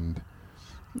 and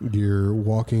you're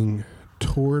walking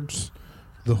towards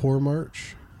the Hoar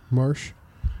Marsh,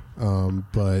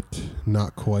 but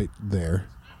not quite there.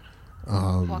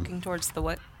 Walking towards the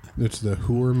what? It's the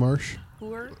Hoar Marsh,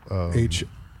 Whoer?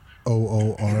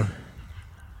 Hoor.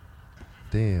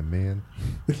 Damn, man.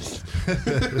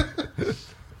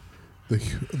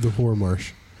 The Hoar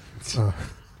Marsh.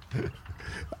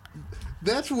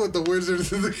 That's what the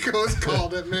Wizards of the Coast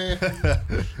called it, man.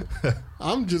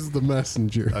 I'm just the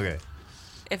messenger. Okay.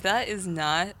 If that is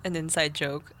not an inside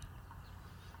joke,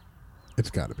 It's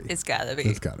gotta be. it's gotta be.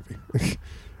 It's gotta be.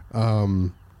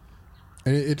 And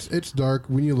it's dark.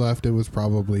 When you left, it was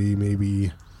probably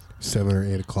maybe 7 or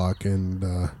 8 o'clock,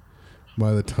 and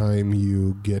by the time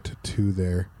you get to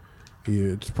there,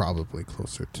 it's probably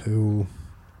closer to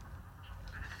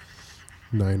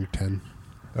 9 or 10.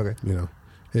 Okay. You know,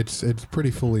 it's pretty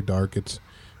fully dark. It's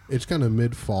kind of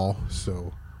mid fall,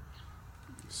 so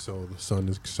the sun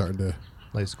is starting to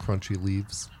Nice crunchy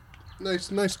leaves. nice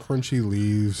crunchy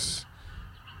leaves,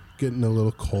 getting a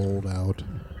little cold out.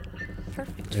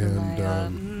 Perfect for And, my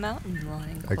mountain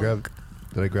lion Did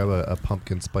I grab a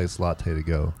pumpkin spice latte to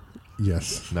go?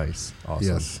 Yes, Nice. Awesome.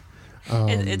 yes.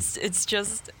 It's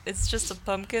just a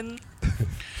pumpkin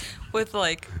with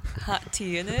like hot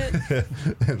tea in it.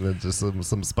 And then just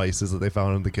some spices that they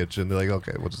found in the kitchen. They're like,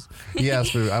 okay, we'll just. He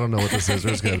asked for. I don't know what this is.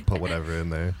 We're just gonna put whatever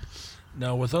in there.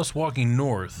 Now, with us walking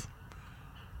north,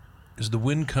 is the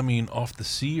wind coming off the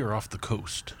sea or off the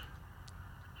coast?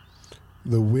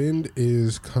 The wind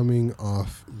is coming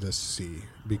off the sea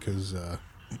because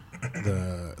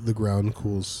the ground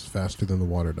cools faster than the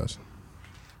water does.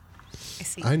 I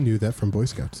see. I knew that from Boy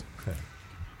Scouts.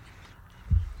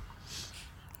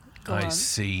 Go I on.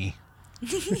 see.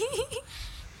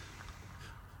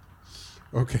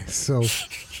 Okay, so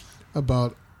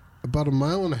about a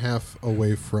mile and a half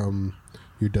away from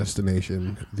your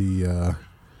destination, the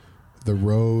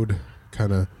road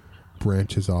kind of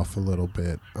branches off a little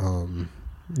bit.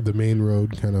 The main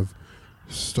road kind of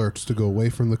starts to go away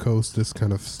from the coast. This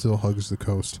kind of still hugs the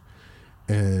coast,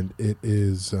 and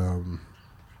it's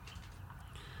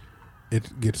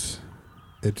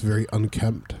very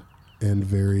unkempt and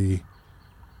very.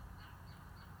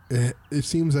 It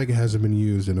seems like it hasn't been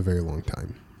used in a very long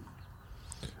time.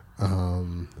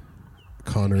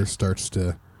 Connor starts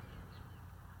to.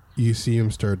 You see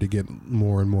him start to get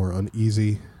more and more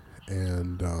uneasy,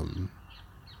 and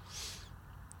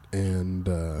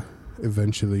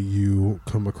eventually you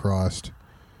come across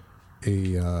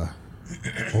a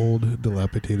old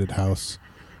dilapidated house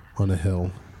on a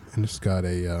hill, and it's got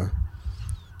a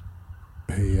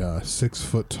 6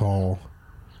 foot tall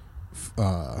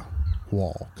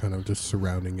wall kind of just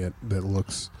surrounding it that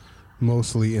looks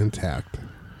mostly intact.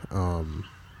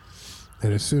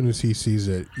 And as soon as he sees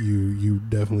it, you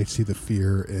definitely see the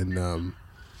fear in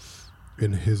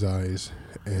his eyes,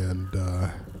 and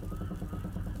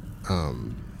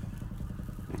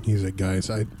he's like,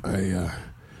 "Guys, I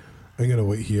gotta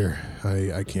wait here.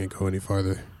 I can't go any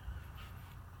farther."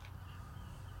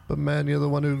 But man, you're the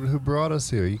one who brought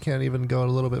us here. You can't even go a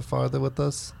little bit farther with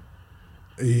us.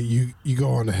 You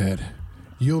go on ahead.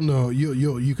 You'll know.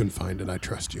 You can find it. I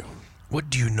trust you. What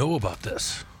do you know about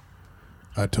this?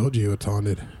 I told you it's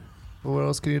haunted. Well, what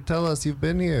else can you tell us? You've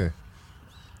been here.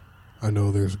 I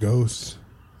know there's ghosts.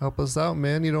 Help us out,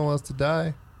 man. You don't want us to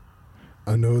die.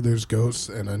 I know there's ghosts,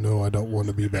 and I know I don't want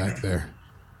to be back there.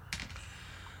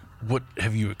 What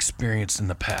have you experienced in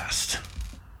the past?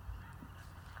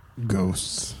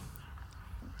 Ghosts.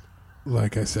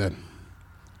 Like I said,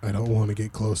 I don't want to get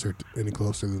any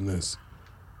closer than this.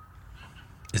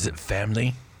 Is it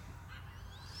family?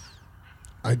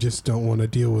 I just don't want to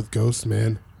deal with ghosts,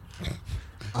 man.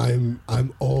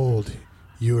 I'm old.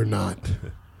 You are not.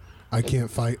 I can't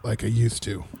fight like I used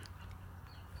to.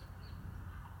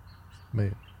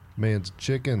 Man's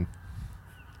chicken.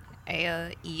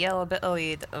 A yellow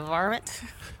bellied varmint.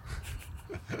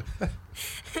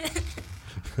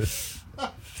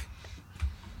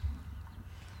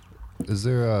 Is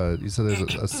there you said there's a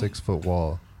 6-foot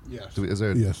wall. Yes. Is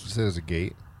there? Yes. You said there's a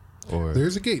gate, or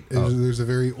There's a gate. Oh. There's a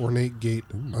very ornate gate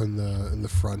in the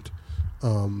front.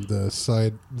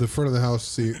 The front of the house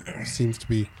seems to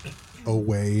be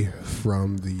away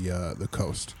from the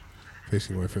coast,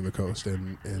 facing away from the coast,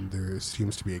 and there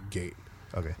seems to be a gate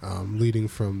okay. leading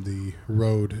from the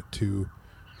road to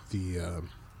the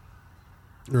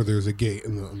or there's a gate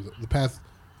in the path.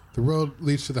 The road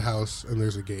leads to the house, and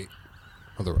there's a gate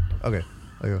on the road. Okay.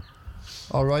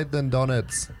 All right then,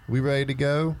 Donuts. We ready to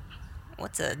go?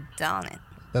 What's a donut?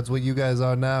 That's what you guys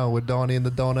are now. We're Donnie and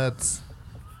the Donuts.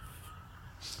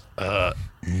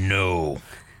 No.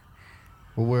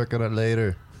 We'll work on it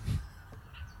later.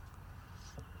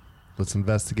 Let's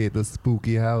investigate this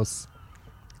spooky house.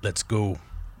 Let's go.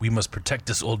 We must protect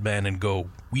this old man and go.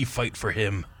 We fight for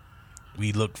him.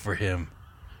 We look for him.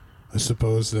 I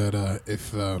suppose that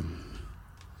if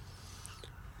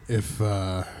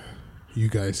you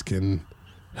guys can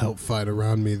help fight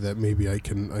around me, that maybe I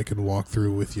can walk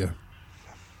through with you.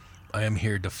 I am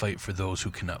here to fight for those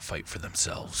who cannot fight for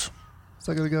themselves. A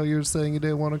second ago, you were saying you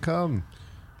didn't want to come.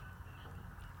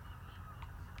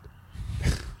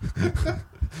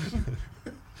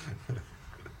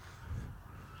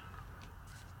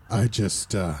 I just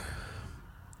don't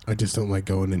like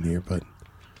going in here, but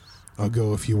I'll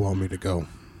go if you want me to go.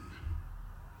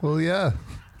 Well, yeah.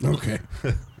 Okay.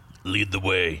 Lead the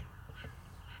way.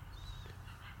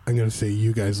 I'm gonna say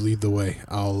you guys lead the way.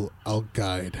 I'll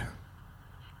guide.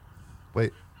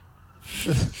 Wait,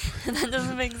 That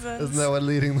doesn't make sense. isn't that what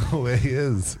leading the way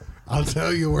is? I'll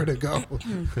tell you where to go.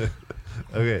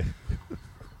 Okay.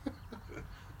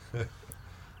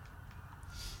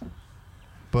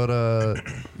 But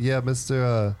yeah,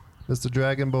 Mr.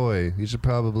 Dragon Boy, you should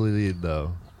probably lead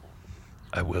though.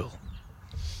 I will.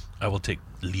 I will take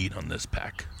lead on this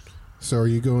pack. So are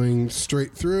you going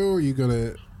straight through, or are you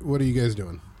gonna? What are you guys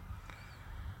doing?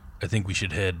 I think we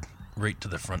should head right to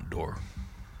the front door.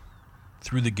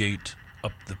 Through the gate,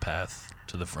 up the path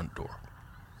to the front door.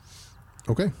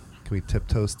 Okay. Can we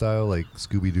tiptoe style like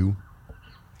Scooby Doo?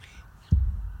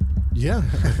 Yeah.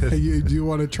 Do you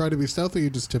want to try to be stealthy, or you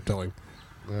just tiptoeing?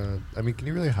 I mean, can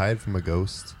you really hide from a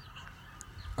ghost?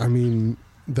 I mean,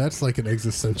 that's like an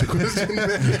existential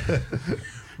question.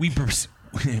 We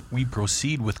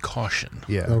proceed with caution.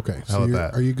 Yeah. Okay. How So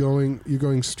about that? are you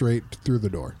going straight through the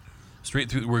door? Straight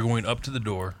through. We're going up to the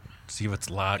door, see if it's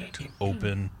locked,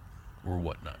 open, or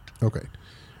whatnot. Okay.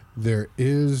 There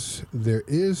is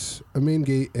a main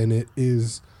gate, and it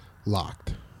is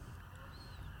locked.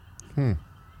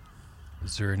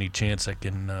 Is there any chance I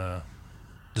can?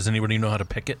 Does anybody know how to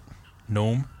pick it?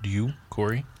 Gnome? Do you,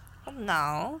 Corey?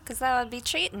 No, because that would be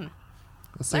cheating.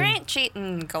 That There seemed, ain't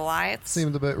cheating, Goliaths.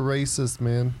 seemed a bit racist,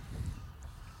 man.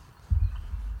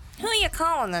 Who you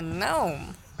calling a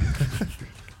gnome?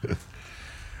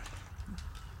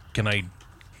 Can I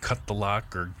cut the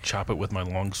lock or chop it with my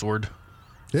longsword?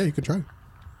 Yeah, you can try.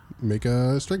 Make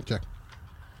a strength check.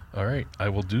 All right, I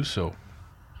will do so.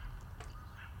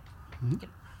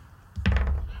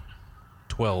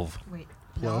 12. Wait.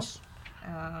 Plus.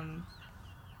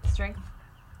 Strength?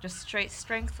 Just straight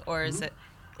strength, or is it?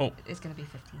 Oh. It's gonna be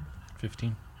 15.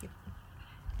 15. Yep.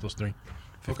 Plus 3.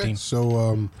 15. Okay.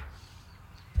 So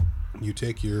you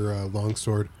take your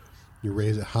longsword, you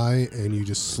raise it high, and you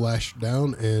just slash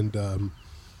down and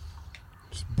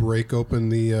just break open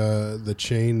the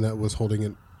chain that was holding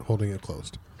it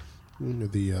closed.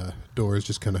 The doors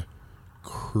just kind of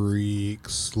creak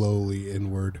slowly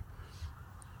inward,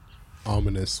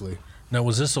 ominously. Now,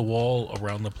 was this a wall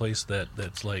around the place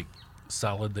that's like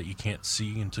solid that you can't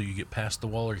see until you get past the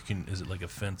wall, or is it like a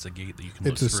fence, a gate that you can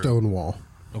It's look a through? stone wall.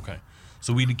 Okay.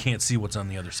 So we can't see what's on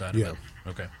the other side Yeah. of it.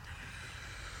 Okay.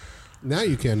 Now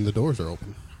you can. The doors are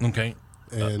open, Okay.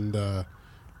 and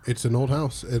It's an old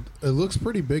house. It looks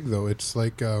pretty big though. It's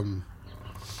like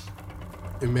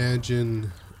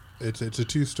imagine it's a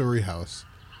 2-story house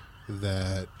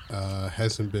that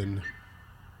hasn't been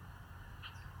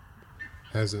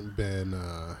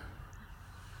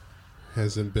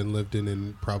lived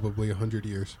in probably 100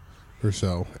 years or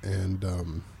so, and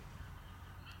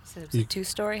So it's a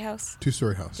 2-story house.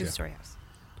 2-story house. Yeah. 2-story house.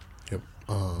 Yep.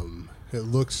 It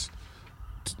looks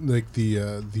like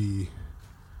the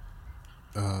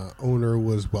owner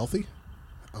was wealthy.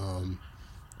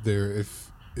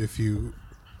 If you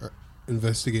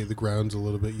investigate the grounds a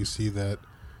little bit, you see that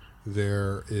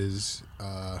there is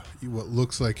what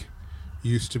looks like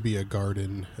used to be a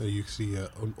garden. You see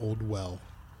an old well,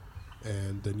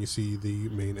 and then you see the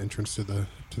main entrance to the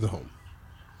home.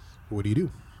 What do you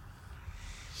do?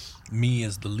 Me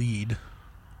as the lead,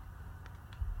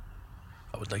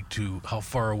 I would like to. How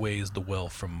far away is the well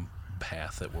from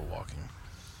path that we're walking?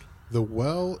 The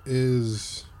well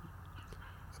is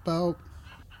about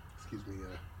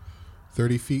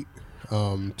 30 feet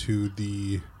to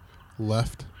the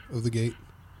left of the gate.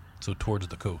 So towards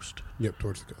the coast. Yep,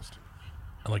 towards the coast.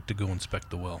 I'd like to go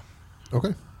inspect the well.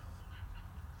 Okay.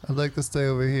 I'd like to stay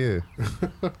over here.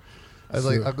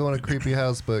 I'll go in a creepy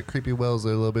house, but creepy wells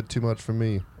are a little bit too much for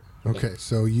me. Okay,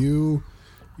 so you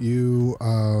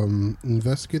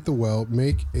investigate the well.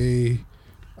 Make a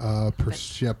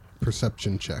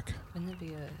perception check. Wouldn't it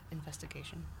be an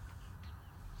investigation?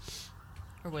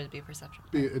 Or would it be a perception?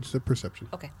 It's a perception.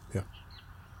 Okay. Yeah.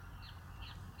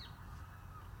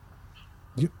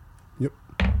 Yep.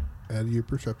 Add your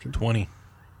perception. 20.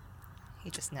 He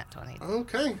just nat 20.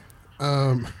 Okay.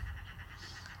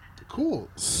 Cool.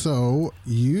 So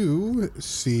you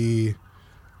see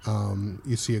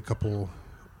a couple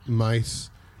mice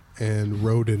and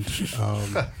rodent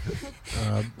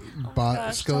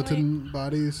gosh, skeleton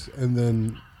bodies, and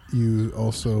then you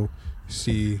also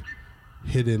see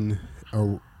hidden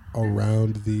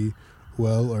around the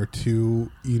well are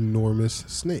 2 enormous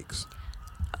snakes.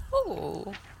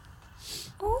 Oh.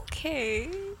 Okay.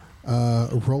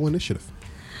 Roll initiative.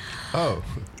 Oh,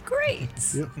 Great.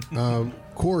 Yep.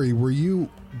 Corey, were you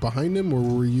behind him or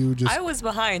were you just? I was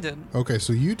behind him. Okay,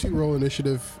 so you 2 roll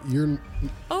initiative. You're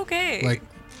Okay. like,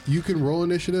 you can roll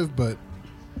initiative, but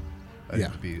I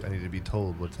need to be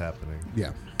told what's happening.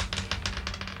 yeah.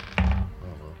 Oh,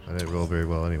 well, I didn't roll very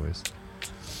well, anyways.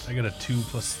 I got a 2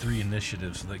 + 3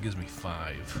 initiative, so that gives me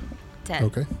 5. 10.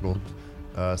 Okay. Rolled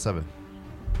 7.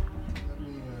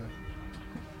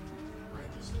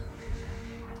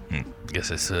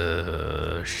 Guess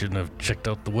I shouldn't have checked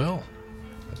out the well.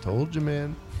 I told you,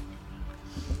 man.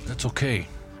 That's okay.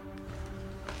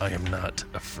 I am not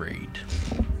afraid.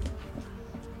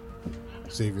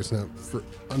 Xavier's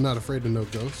I'm not afraid of no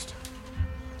ghost.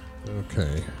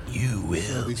 Okay. You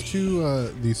will.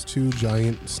 These two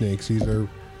giant snakes. These are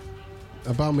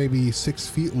about maybe 6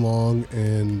 feet long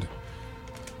and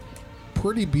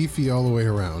pretty beefy all the way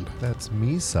around. That's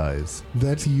me size.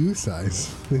 That's you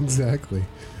size. Exactly.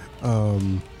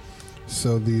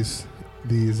 So these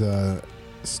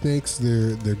snakes,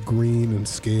 they're green and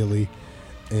scaly,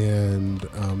 and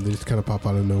they just kind of pop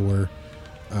out of nowhere.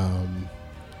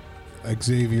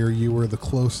 Xavier, you were the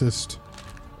closest,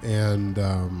 and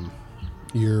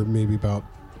you're maybe about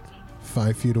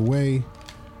 5 feet away,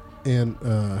 and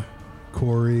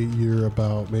Corey, you're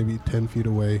about maybe 10 feet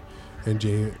away, and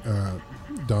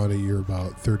Donnie, you're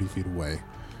about 30 feet away.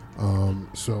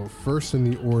 So first in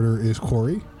the order is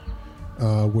Corey.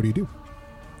 What do you do?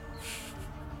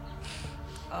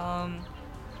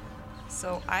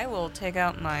 So I will take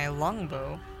out my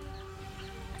longbow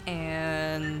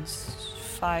and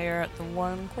fire at the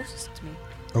one closest to me.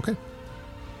 Okay.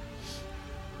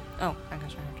 Oh, I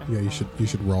got you. Yeah, you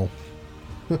should roll.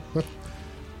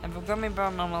 I've got me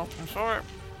burn my mouth and sword.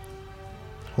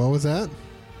 What was that?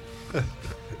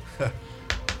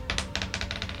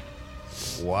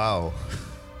 Wow.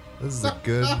 This is a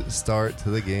good start to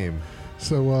the game.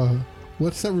 So,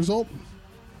 what's that result?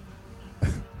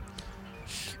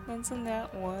 That's a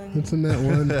nat 1. It's in that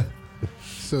one.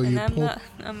 So And you pull.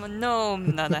 I'm a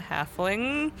gnome, not a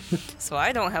halfling. So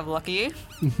I don't have lucky.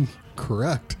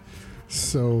 Correct.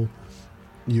 So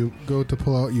you go to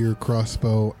pull out your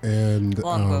crossbow and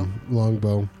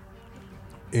longbow,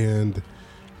 and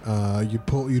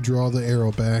you draw the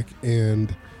arrow back,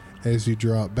 and as you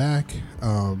draw it back,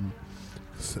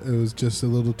 it was just a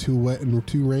little too wet and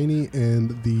too rainy,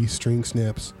 and the string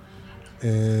snaps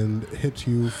and hits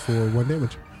you for 1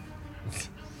 damage.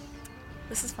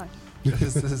 This is fine.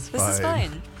 This is This is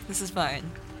fine. This is fine.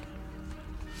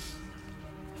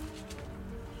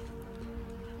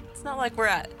 It's not like we're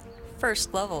at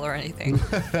first level or anything.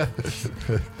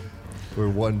 Where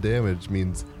 1 damage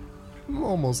means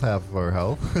almost half of our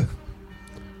health.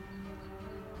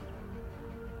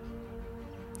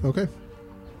 Okay.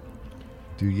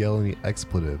 Do you yell any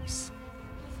expletives?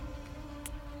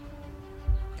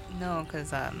 No,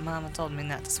 because Mama told me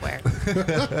not to swear.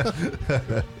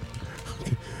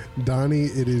 Donnie,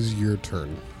 it is your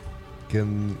turn.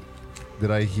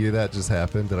 Did I hear that just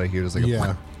happen? Did I hear just like a Yeah.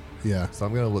 plop? Yeah. So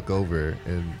I'm gonna look over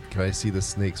and can I see the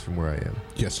snakes from where I am?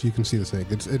 Yes, you can see the snake.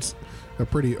 It's a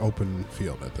pretty open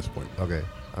field at this point. Okay.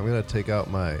 I'm gonna take out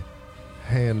my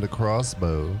hand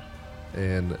crossbow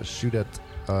and shoot at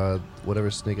whatever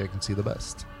snake I can see the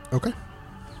best. Okay.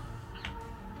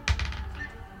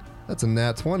 That's a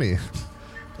nat 20.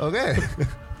 Okay.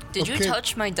 Did you Okay.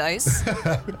 touch my dice?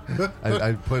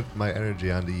 I put my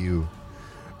energy onto you.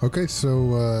 Okay,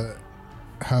 so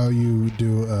how you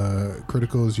do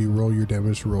critical is you roll your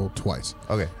damage roll twice.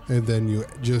 Okay. And then you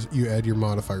add your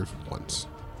modifiers once.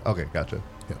 Okay, gotcha.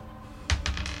 Yeah.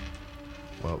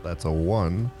 Well, that's a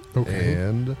 1 Okay.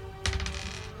 and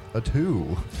a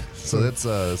 2. So that's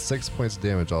 6 points of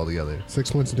damage altogether.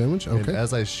 6 points of damage? And Okay.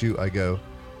 as I shoot, I go,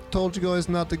 told you guys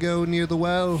not to go near the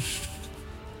well.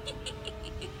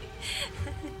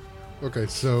 Okay,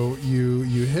 so you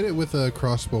hit it with a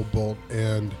crossbow bolt,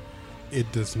 and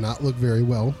it does not look very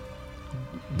well.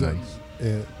 Nice.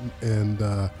 And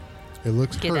it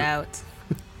looks Get hurt. out.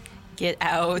 Get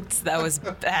out. That was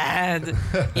bad.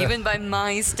 Even by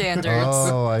my standards.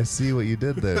 Oh, I see what you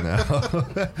did there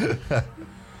now.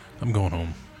 I'm going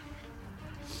home.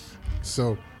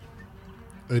 So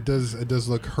it does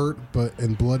look hurt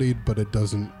and bloodied, but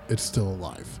it's still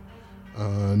alive.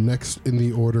 Next in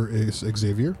the order is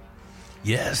Xavier.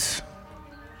 Yes.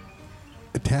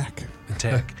 Attack.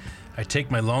 Attack. I take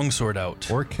my longsword out.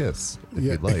 Or kiss, if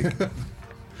Yeah. you'd like.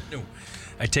 No.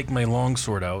 I take my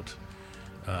longsword out.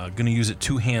 Gonna use it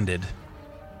two-handed.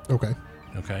 Okay.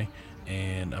 Okay.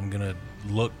 And I'm gonna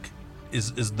look.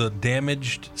 Is the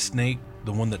damaged snake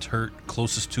the one that's hurt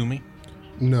closest to me?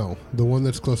 No, the one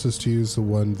that's closest to you is the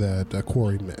one that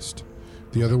Quarry missed.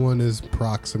 The other one is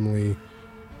approximately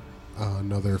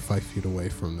another 5 feet away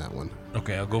from that one.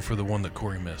 Okay, I'll go for the one that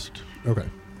Corey missed. Okay.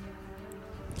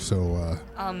 So,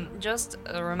 Just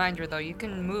a reminder though, you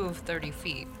can move 30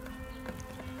 feet.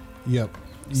 yep.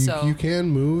 So- You can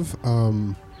move.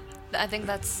 I think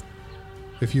that's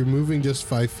If you're moving just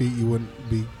 5 feet, you wouldn't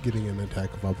be getting an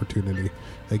attack of opportunity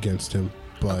against him.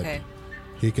 But okay.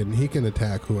 he can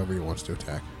attack whoever he wants to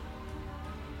attack.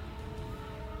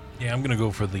 Yeah, I'm gonna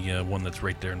go for the one that's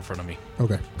right there in front of me.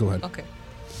 Okay, go ahead. Okay.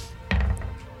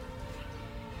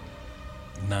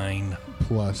 9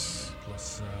 Plus.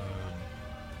 plus.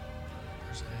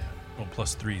 Where's that? Oh,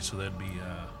 plus 3, so that'd be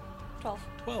 12.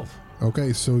 12.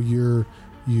 Okay, so you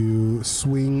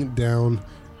swing down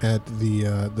at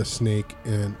the snake,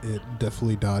 and it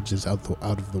definitely dodges out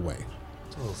of the way.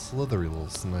 It's a little slithery little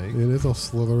snake. It is a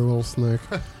slithery little snake.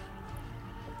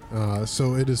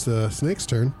 So it is the snake's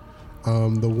turn.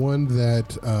 The one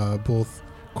that both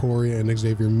Corey and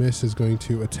Xavier miss is going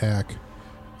to attack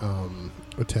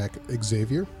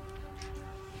Xavier.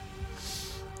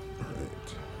 All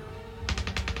right.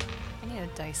 I need a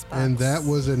dice box. And that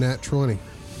was a nat 20.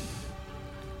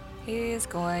 He's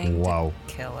going Wow.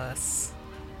 to kill us.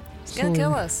 He's gonna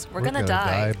kill us. We're gonna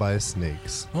die die. by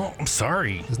snakes. Oh, I'm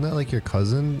sorry. Isn't that like your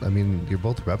cousin? I mean, you're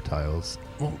both reptiles.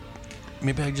 Well,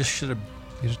 maybe I just should have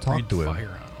You should talk breathed to him.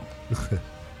 fire on him.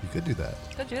 You could do that.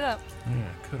 Could do that. Yeah,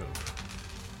 I could have.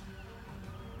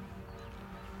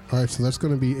 All right, so that's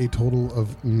going to be a total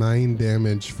of 9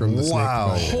 damage from the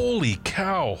Wow. snake. Holy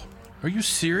cow! Are you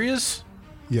serious?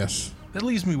 Yes. That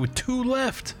leaves me with 2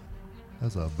 left.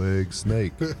 That's a big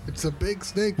snake. It's a big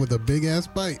snake with a big ass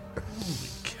bite.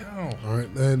 Cow. All right,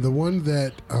 and the one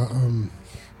that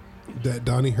that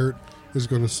Donnie hurt is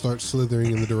going to start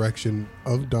slithering in the direction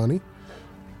of Donnie.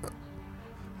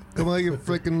 Come on, you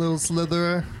freaking little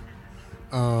slitherer.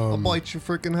 I'll bite your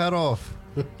freaking head off.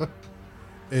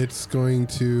 It's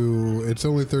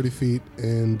only 30 feet,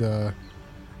 and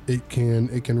it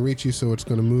can reach you, so it's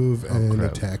going to move and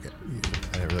crap. attack it.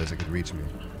 I didn't realize it could reach me.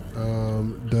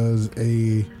 Does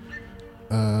a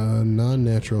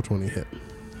non-natural 20 hit?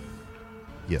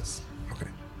 Yes. Okay.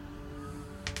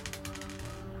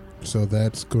 So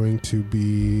that's going to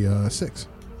be 6.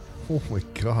 Oh my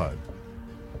god.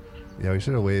 Yeah, we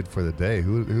should have waited for the day.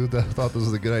 Who thought this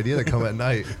was a good idea to come at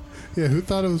night? Yeah, who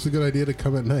thought it was a good idea to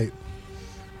come at night?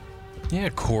 Yeah,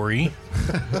 Corey.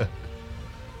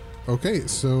 Okay,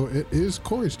 so it is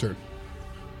Corey's turn.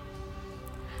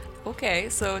 Okay,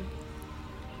 so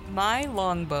my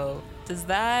longbow, does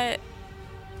that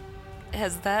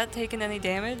Has that taken any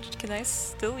damage? Can I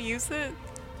still use it?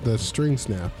 The string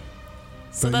snap.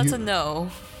 So But that's you- a no.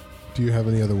 Do you have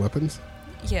any other weapons?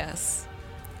 Yes.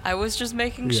 I was just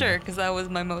making Yeah. sure because that was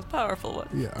my most powerful one.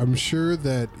 Yeah, I'm sure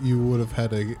that you would have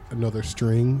had another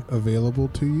string available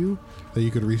to you that you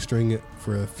could restring it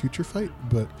for a future fight,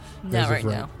 but Not as right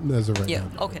of now. As of right Yeah,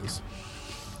 now. okay. it is.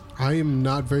 I am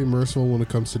not very merciful when it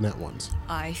comes to nat ones.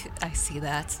 I see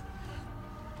that.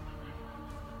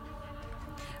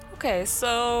 Okay,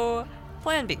 so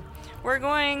plan B. We're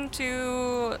going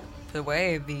to put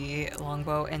away the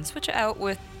longbow and switch it out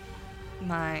with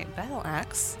my battle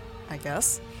axe, I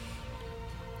guess.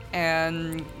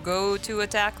 And go to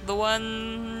attack the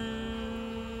one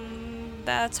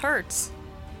that hurts.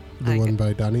 The I one get-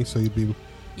 by Donnie, so you'd be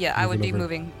Yeah, I would be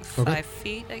Moving over. moving Okay. 5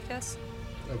 feet, I guess.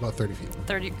 about 30 feet.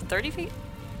 30 feet?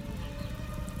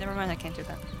 Never mind, I can't do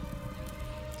that.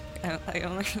 I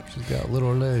only... She's got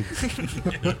little legs.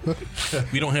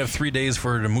 We don't have 3 days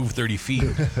for her to move 30 feet.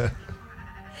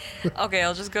 Okay,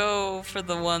 I'll just go for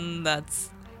the one that's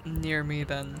near me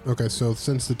then. Okay, so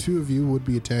since the two of you would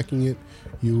be attacking it,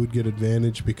 you would get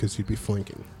advantage because you'd be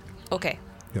flanking. Okay.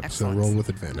 Yep, Excellent. so roll with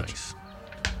advantage. Nice.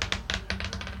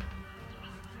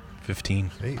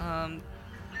 15. Hey,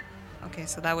 Okay,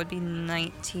 so that would be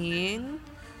 19.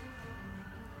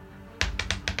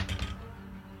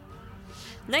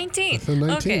 19! So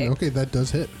 19. Okay, that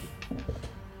does hit.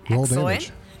 Roll Excellent.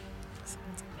 damage.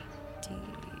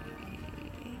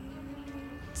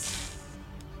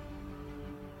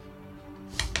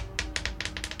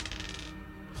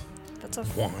 That's a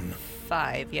 1.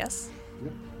 5, yes?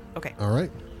 Okay. All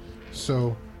right.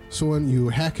 So when you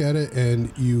hack at it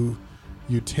and you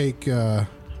take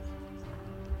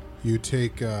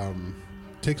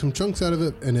take some chunks out of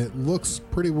it, and it looks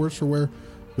pretty worse for wear,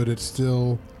 but it's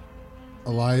still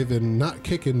alive and not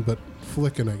kicking, but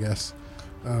flicking, I guess.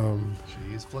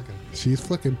 she's flicking. She's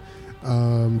flicking.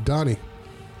 Donnie.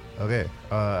 Okay.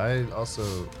 I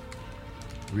also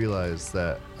realized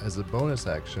that as a bonus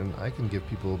action, I can give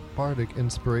people bardic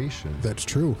inspiration. That's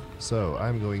true. So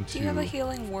I'm going to. Do you have a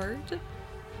healing word?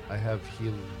 I have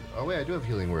heal. Oh wait, I do have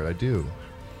healing word. I do.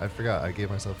 I forgot. I gave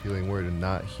myself healing word and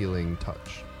not healing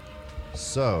touch.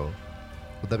 So,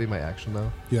 would that be my action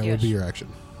though? Yeah, it would be Yes. your action.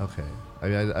 Okay. I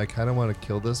mean, I kind of want to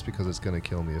kill this because it's gonna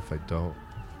kill me if I don't.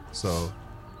 So,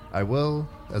 I will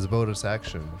as a bonus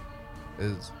action.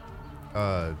 Is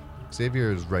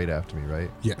Xavier is right after me, right?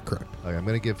 Yeah, correct. Okay, I'm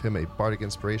gonna give him a bardic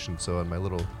inspiration. So on my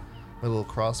little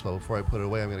crossbow, before I put it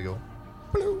away, I'm gonna go.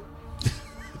 Bloop.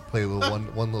 Play a little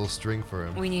one little string for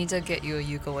him. We need to get you a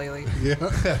ukulele.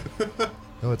 Yeah.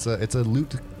 No, it's a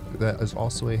lute that is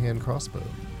also a hand crossbow.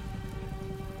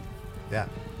 Yeah.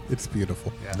 It's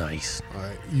beautiful. Yeah. Nice. All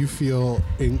right, you feel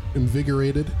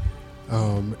invigorated,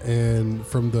 and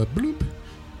from the bloop,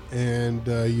 and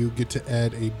you get to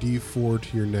add a D4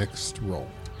 to your next roll.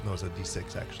 No, it's a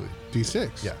D6 actually.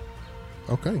 D6. Yeah.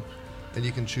 Okay. And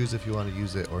you can choose if you want to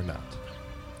use it or not.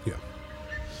 Yeah.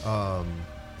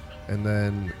 And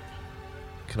then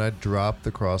can I drop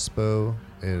the crossbow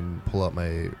and pull out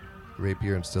my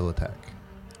rapier and still attack?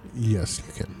 Yes,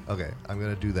 you can. Okay, I'm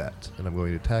gonna do that, and I'm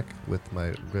going to attack with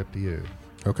my rapier.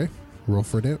 Okay. Roll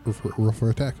for roll for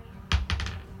attack.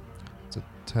 It's a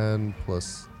 10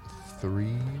 plus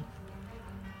 3.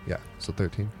 Yeah, so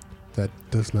 13. That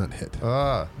does not hit.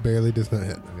 Ah, Barely does not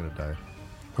hit. I'm gonna die.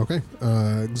 Okay.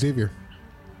 Xavier.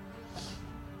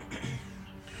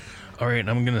 All right,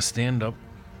 I'm going to stand up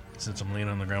since I'm laying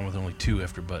on the ground with only 2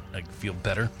 after, but I feel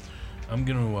better. I'm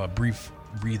going to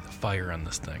breathe fire on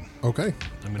this thing. Okay.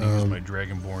 I'm going to use my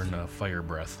Dragonborn fire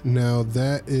breath. Now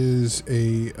that is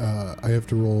a. I have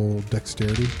to roll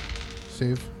dexterity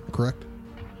save, correct?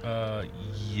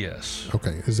 Yes.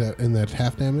 Okay. Is that and that's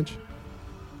half damage?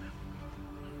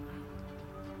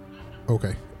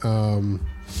 Okay.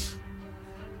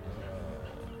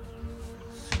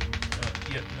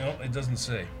 Yeah, no, it doesn't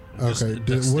say. Just Okay. the What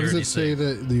does dexterity it say save.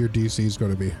 that your DC is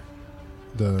going to be?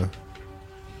 The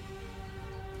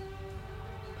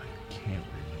I can't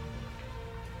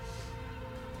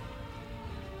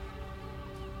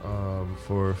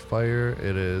For fire,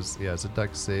 it is it's a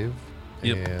dex save.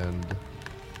 Yep. And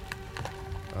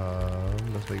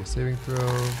let's make a saving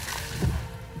throw.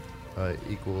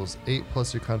 Equals 8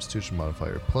 plus your Constitution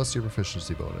modifier plus your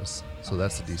proficiency bonus. So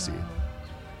that's the DC.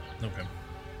 Okay.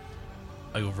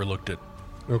 I overlooked it.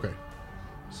 okay.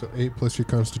 So 8 plus your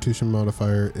Constitution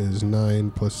modifier is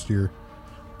 9 plus your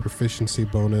proficiency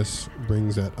bonus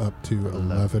brings that up to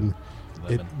 11.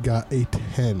 11. It got a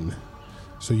 10.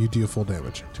 So you deal full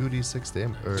damage. 2d6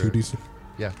 damage. 2d6.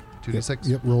 Yeah, 2d6.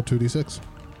 Yep, roll 2d6.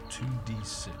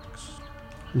 2d6.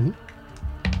 Mm-hmm.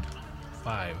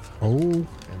 5. Oh, And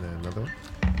then another one.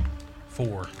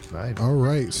 4. 9. all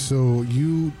right. So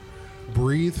you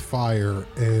breathe fire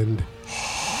and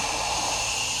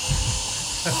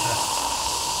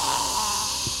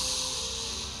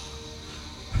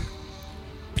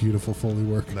beautiful Foley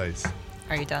work. Nice.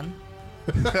 Are you done?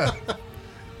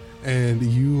 And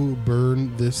you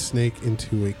burn this snake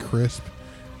into a crisp.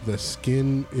 The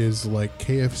skin is like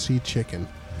KFC chicken,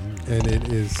 and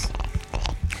it is.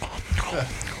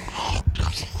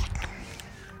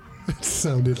 It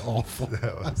sounded awful.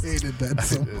 I hated that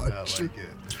so Did not much. like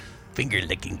it. Finger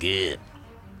licking good.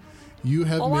 You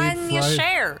have Well, why made didn't you fried.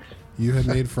 share? You have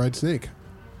made fried snake.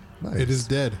 Nice. It is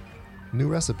dead. New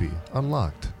recipe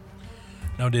unlocked.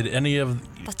 Now, did any of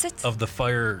That's it. the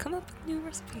fire Come up with a new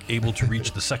recipe. able to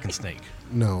reach the second snake?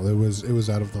 No, it was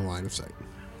out of the line of sight.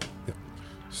 Yep.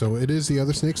 So it is the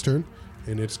other snake's turn,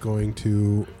 and it's going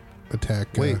to attack.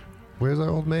 Wait, where's our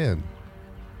old man?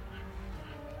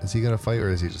 Is he gonna fight or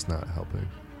is he just not helping?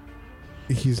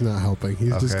 He's not helping.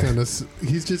 He's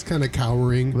just kind of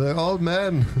cowering. The old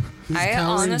man. He's I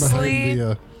cowering behind honestly-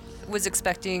 the, Was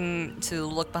expecting to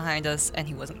look behind us, and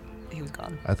he wasn't. He was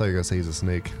gone. I thought you were gonna say he's a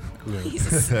snake. yeah.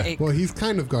 He's a snake. Well, he's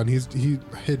kind of gone. He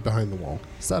hid behind the wall.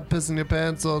 Stop pissing your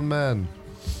pants, old man.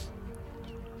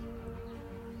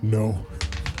 No.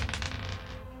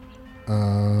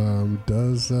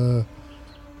 Does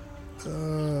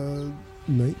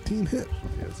 19 hit?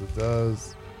 Yes, it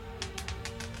does.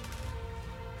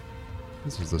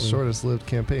 This was the shortest lived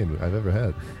campaign I've ever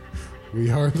had. We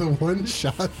are the one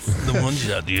shots. The one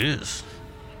shot, yes.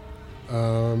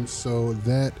 So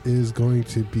that is going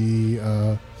to be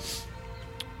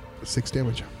 6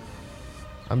 damage.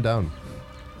 I'm down.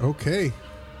 Okay.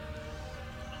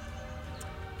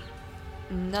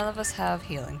 None of us have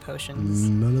healing potions.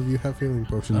 None of you have healing I'm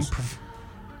potions. Can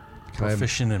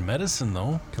proficient in medicine,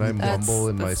 though. I mumble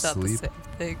in my That's not the sleep? same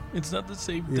thing. It's not the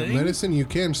same Yeah, thing. medicine, you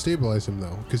can stabilize him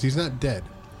though, because he's not dead.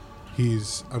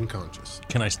 He's unconscious.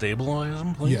 Can I stabilize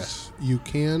him, please? Yes, you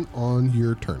can on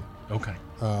your turn. Okay.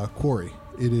 Quarry,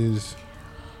 it is.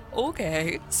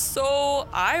 Okay, so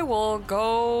I will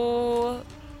go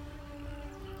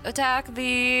attack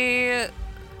the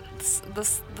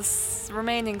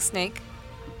remaining snake,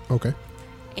 Okay.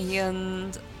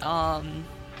 and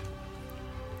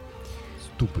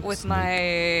Stupid with snake.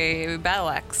 my battle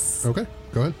axe. Okay,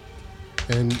 go ahead.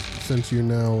 And since you're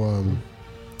now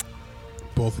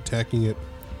both attacking it,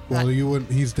 well, That- you would.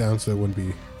 He's down, so it wouldn't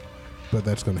be. But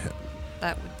that's going to hit.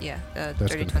 That would, yeah, That's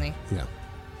dirty gonna 20. hit. Yeah.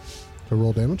 So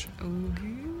roll damage.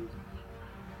 Okay.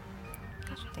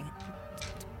 Gosh dang it.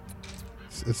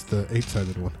 It's the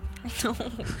 8-sided one. No.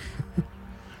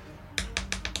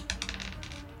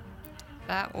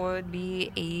 That would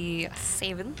be a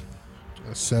 7.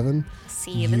 A 7.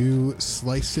 7. You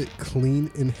slice it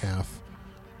clean in half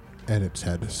at its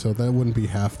head. So that wouldn't be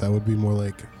half. That would be more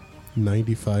like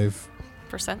 95.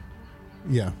 Percent.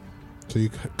 Yeah. So you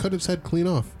cut its head clean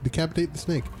off. Decapitate the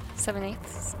snake. 7/8.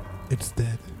 It's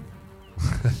dead.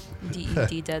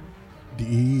 DED dead.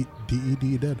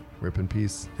 D-E-D dead. Rip in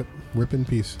peace. Yep. Rip in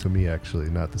peace. To me, actually,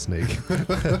 not the snake.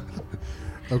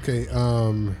 Okay,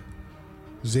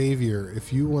 Xavier,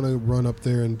 if you want to run up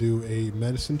there and do a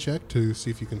medicine check to see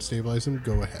if you can stabilize him,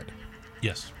 go ahead.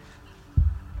 Yes.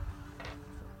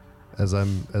 As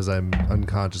I'm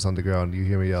unconscious on the ground, you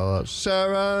hear me yell out,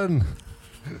 "Sharon!"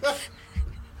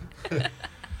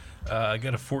 I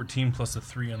got a 14 plus a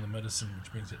 3 on the medicine,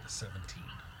 which brings it to 17.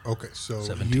 Okay, so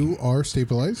 17. you are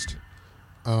stabilized.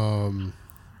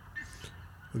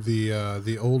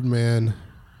 The old man,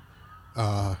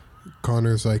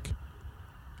 Connor's like,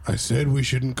 I said we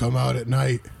shouldn't come out at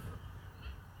night.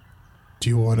 Do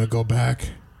you want to go back?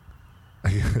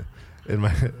 in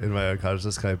my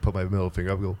unconsciousness, can I put my middle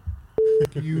finger up and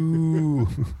go, "You"?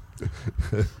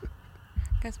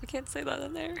 Guess we can't say that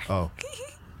in there. Oh,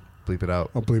 bleep it out.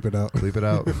 I'll bleep it out. Bleep it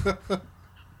out.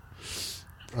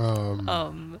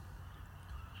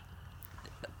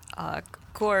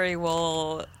 Corey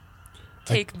will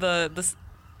take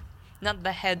not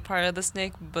the head part of the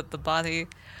snake, but the body,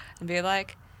 and be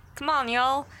like, "Come on,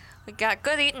 y'all, we got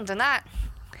good eating tonight."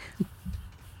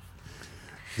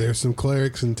 There's some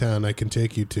clerics in town I can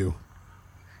take you to.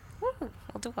 Woo, we'll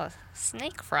do a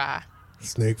snake fry.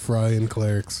 Snake fry and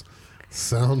clerics.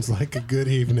 Sounds like a good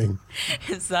evening.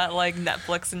 Is that like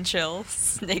Netflix and chill?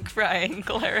 Snake fry and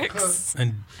clerics.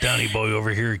 And Donny Boy over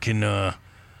here can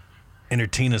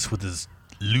entertain us with his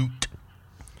loot.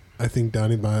 I think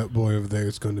Donnie Boy over there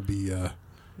is going to be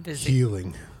Busy.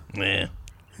 healing. Yeah.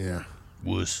 Yeah.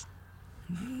 Wuss.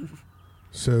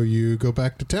 So you go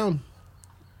back to town.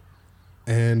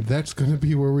 And that's going to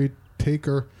be where we take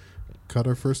our cut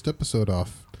our first episode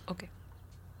off. Okay.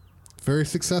 Very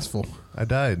successful. I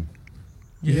died.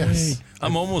 Yes.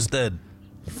 I'm almost dead.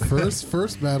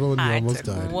 First battle and you I almost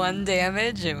took died. 1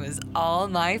 damage. It was all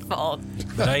my fault.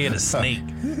 But I hit a snake.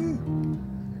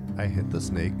 I hit the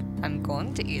snake. I'm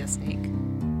going to eat a snake.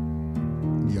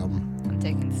 Yum. I'm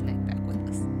taking the snake back with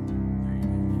us.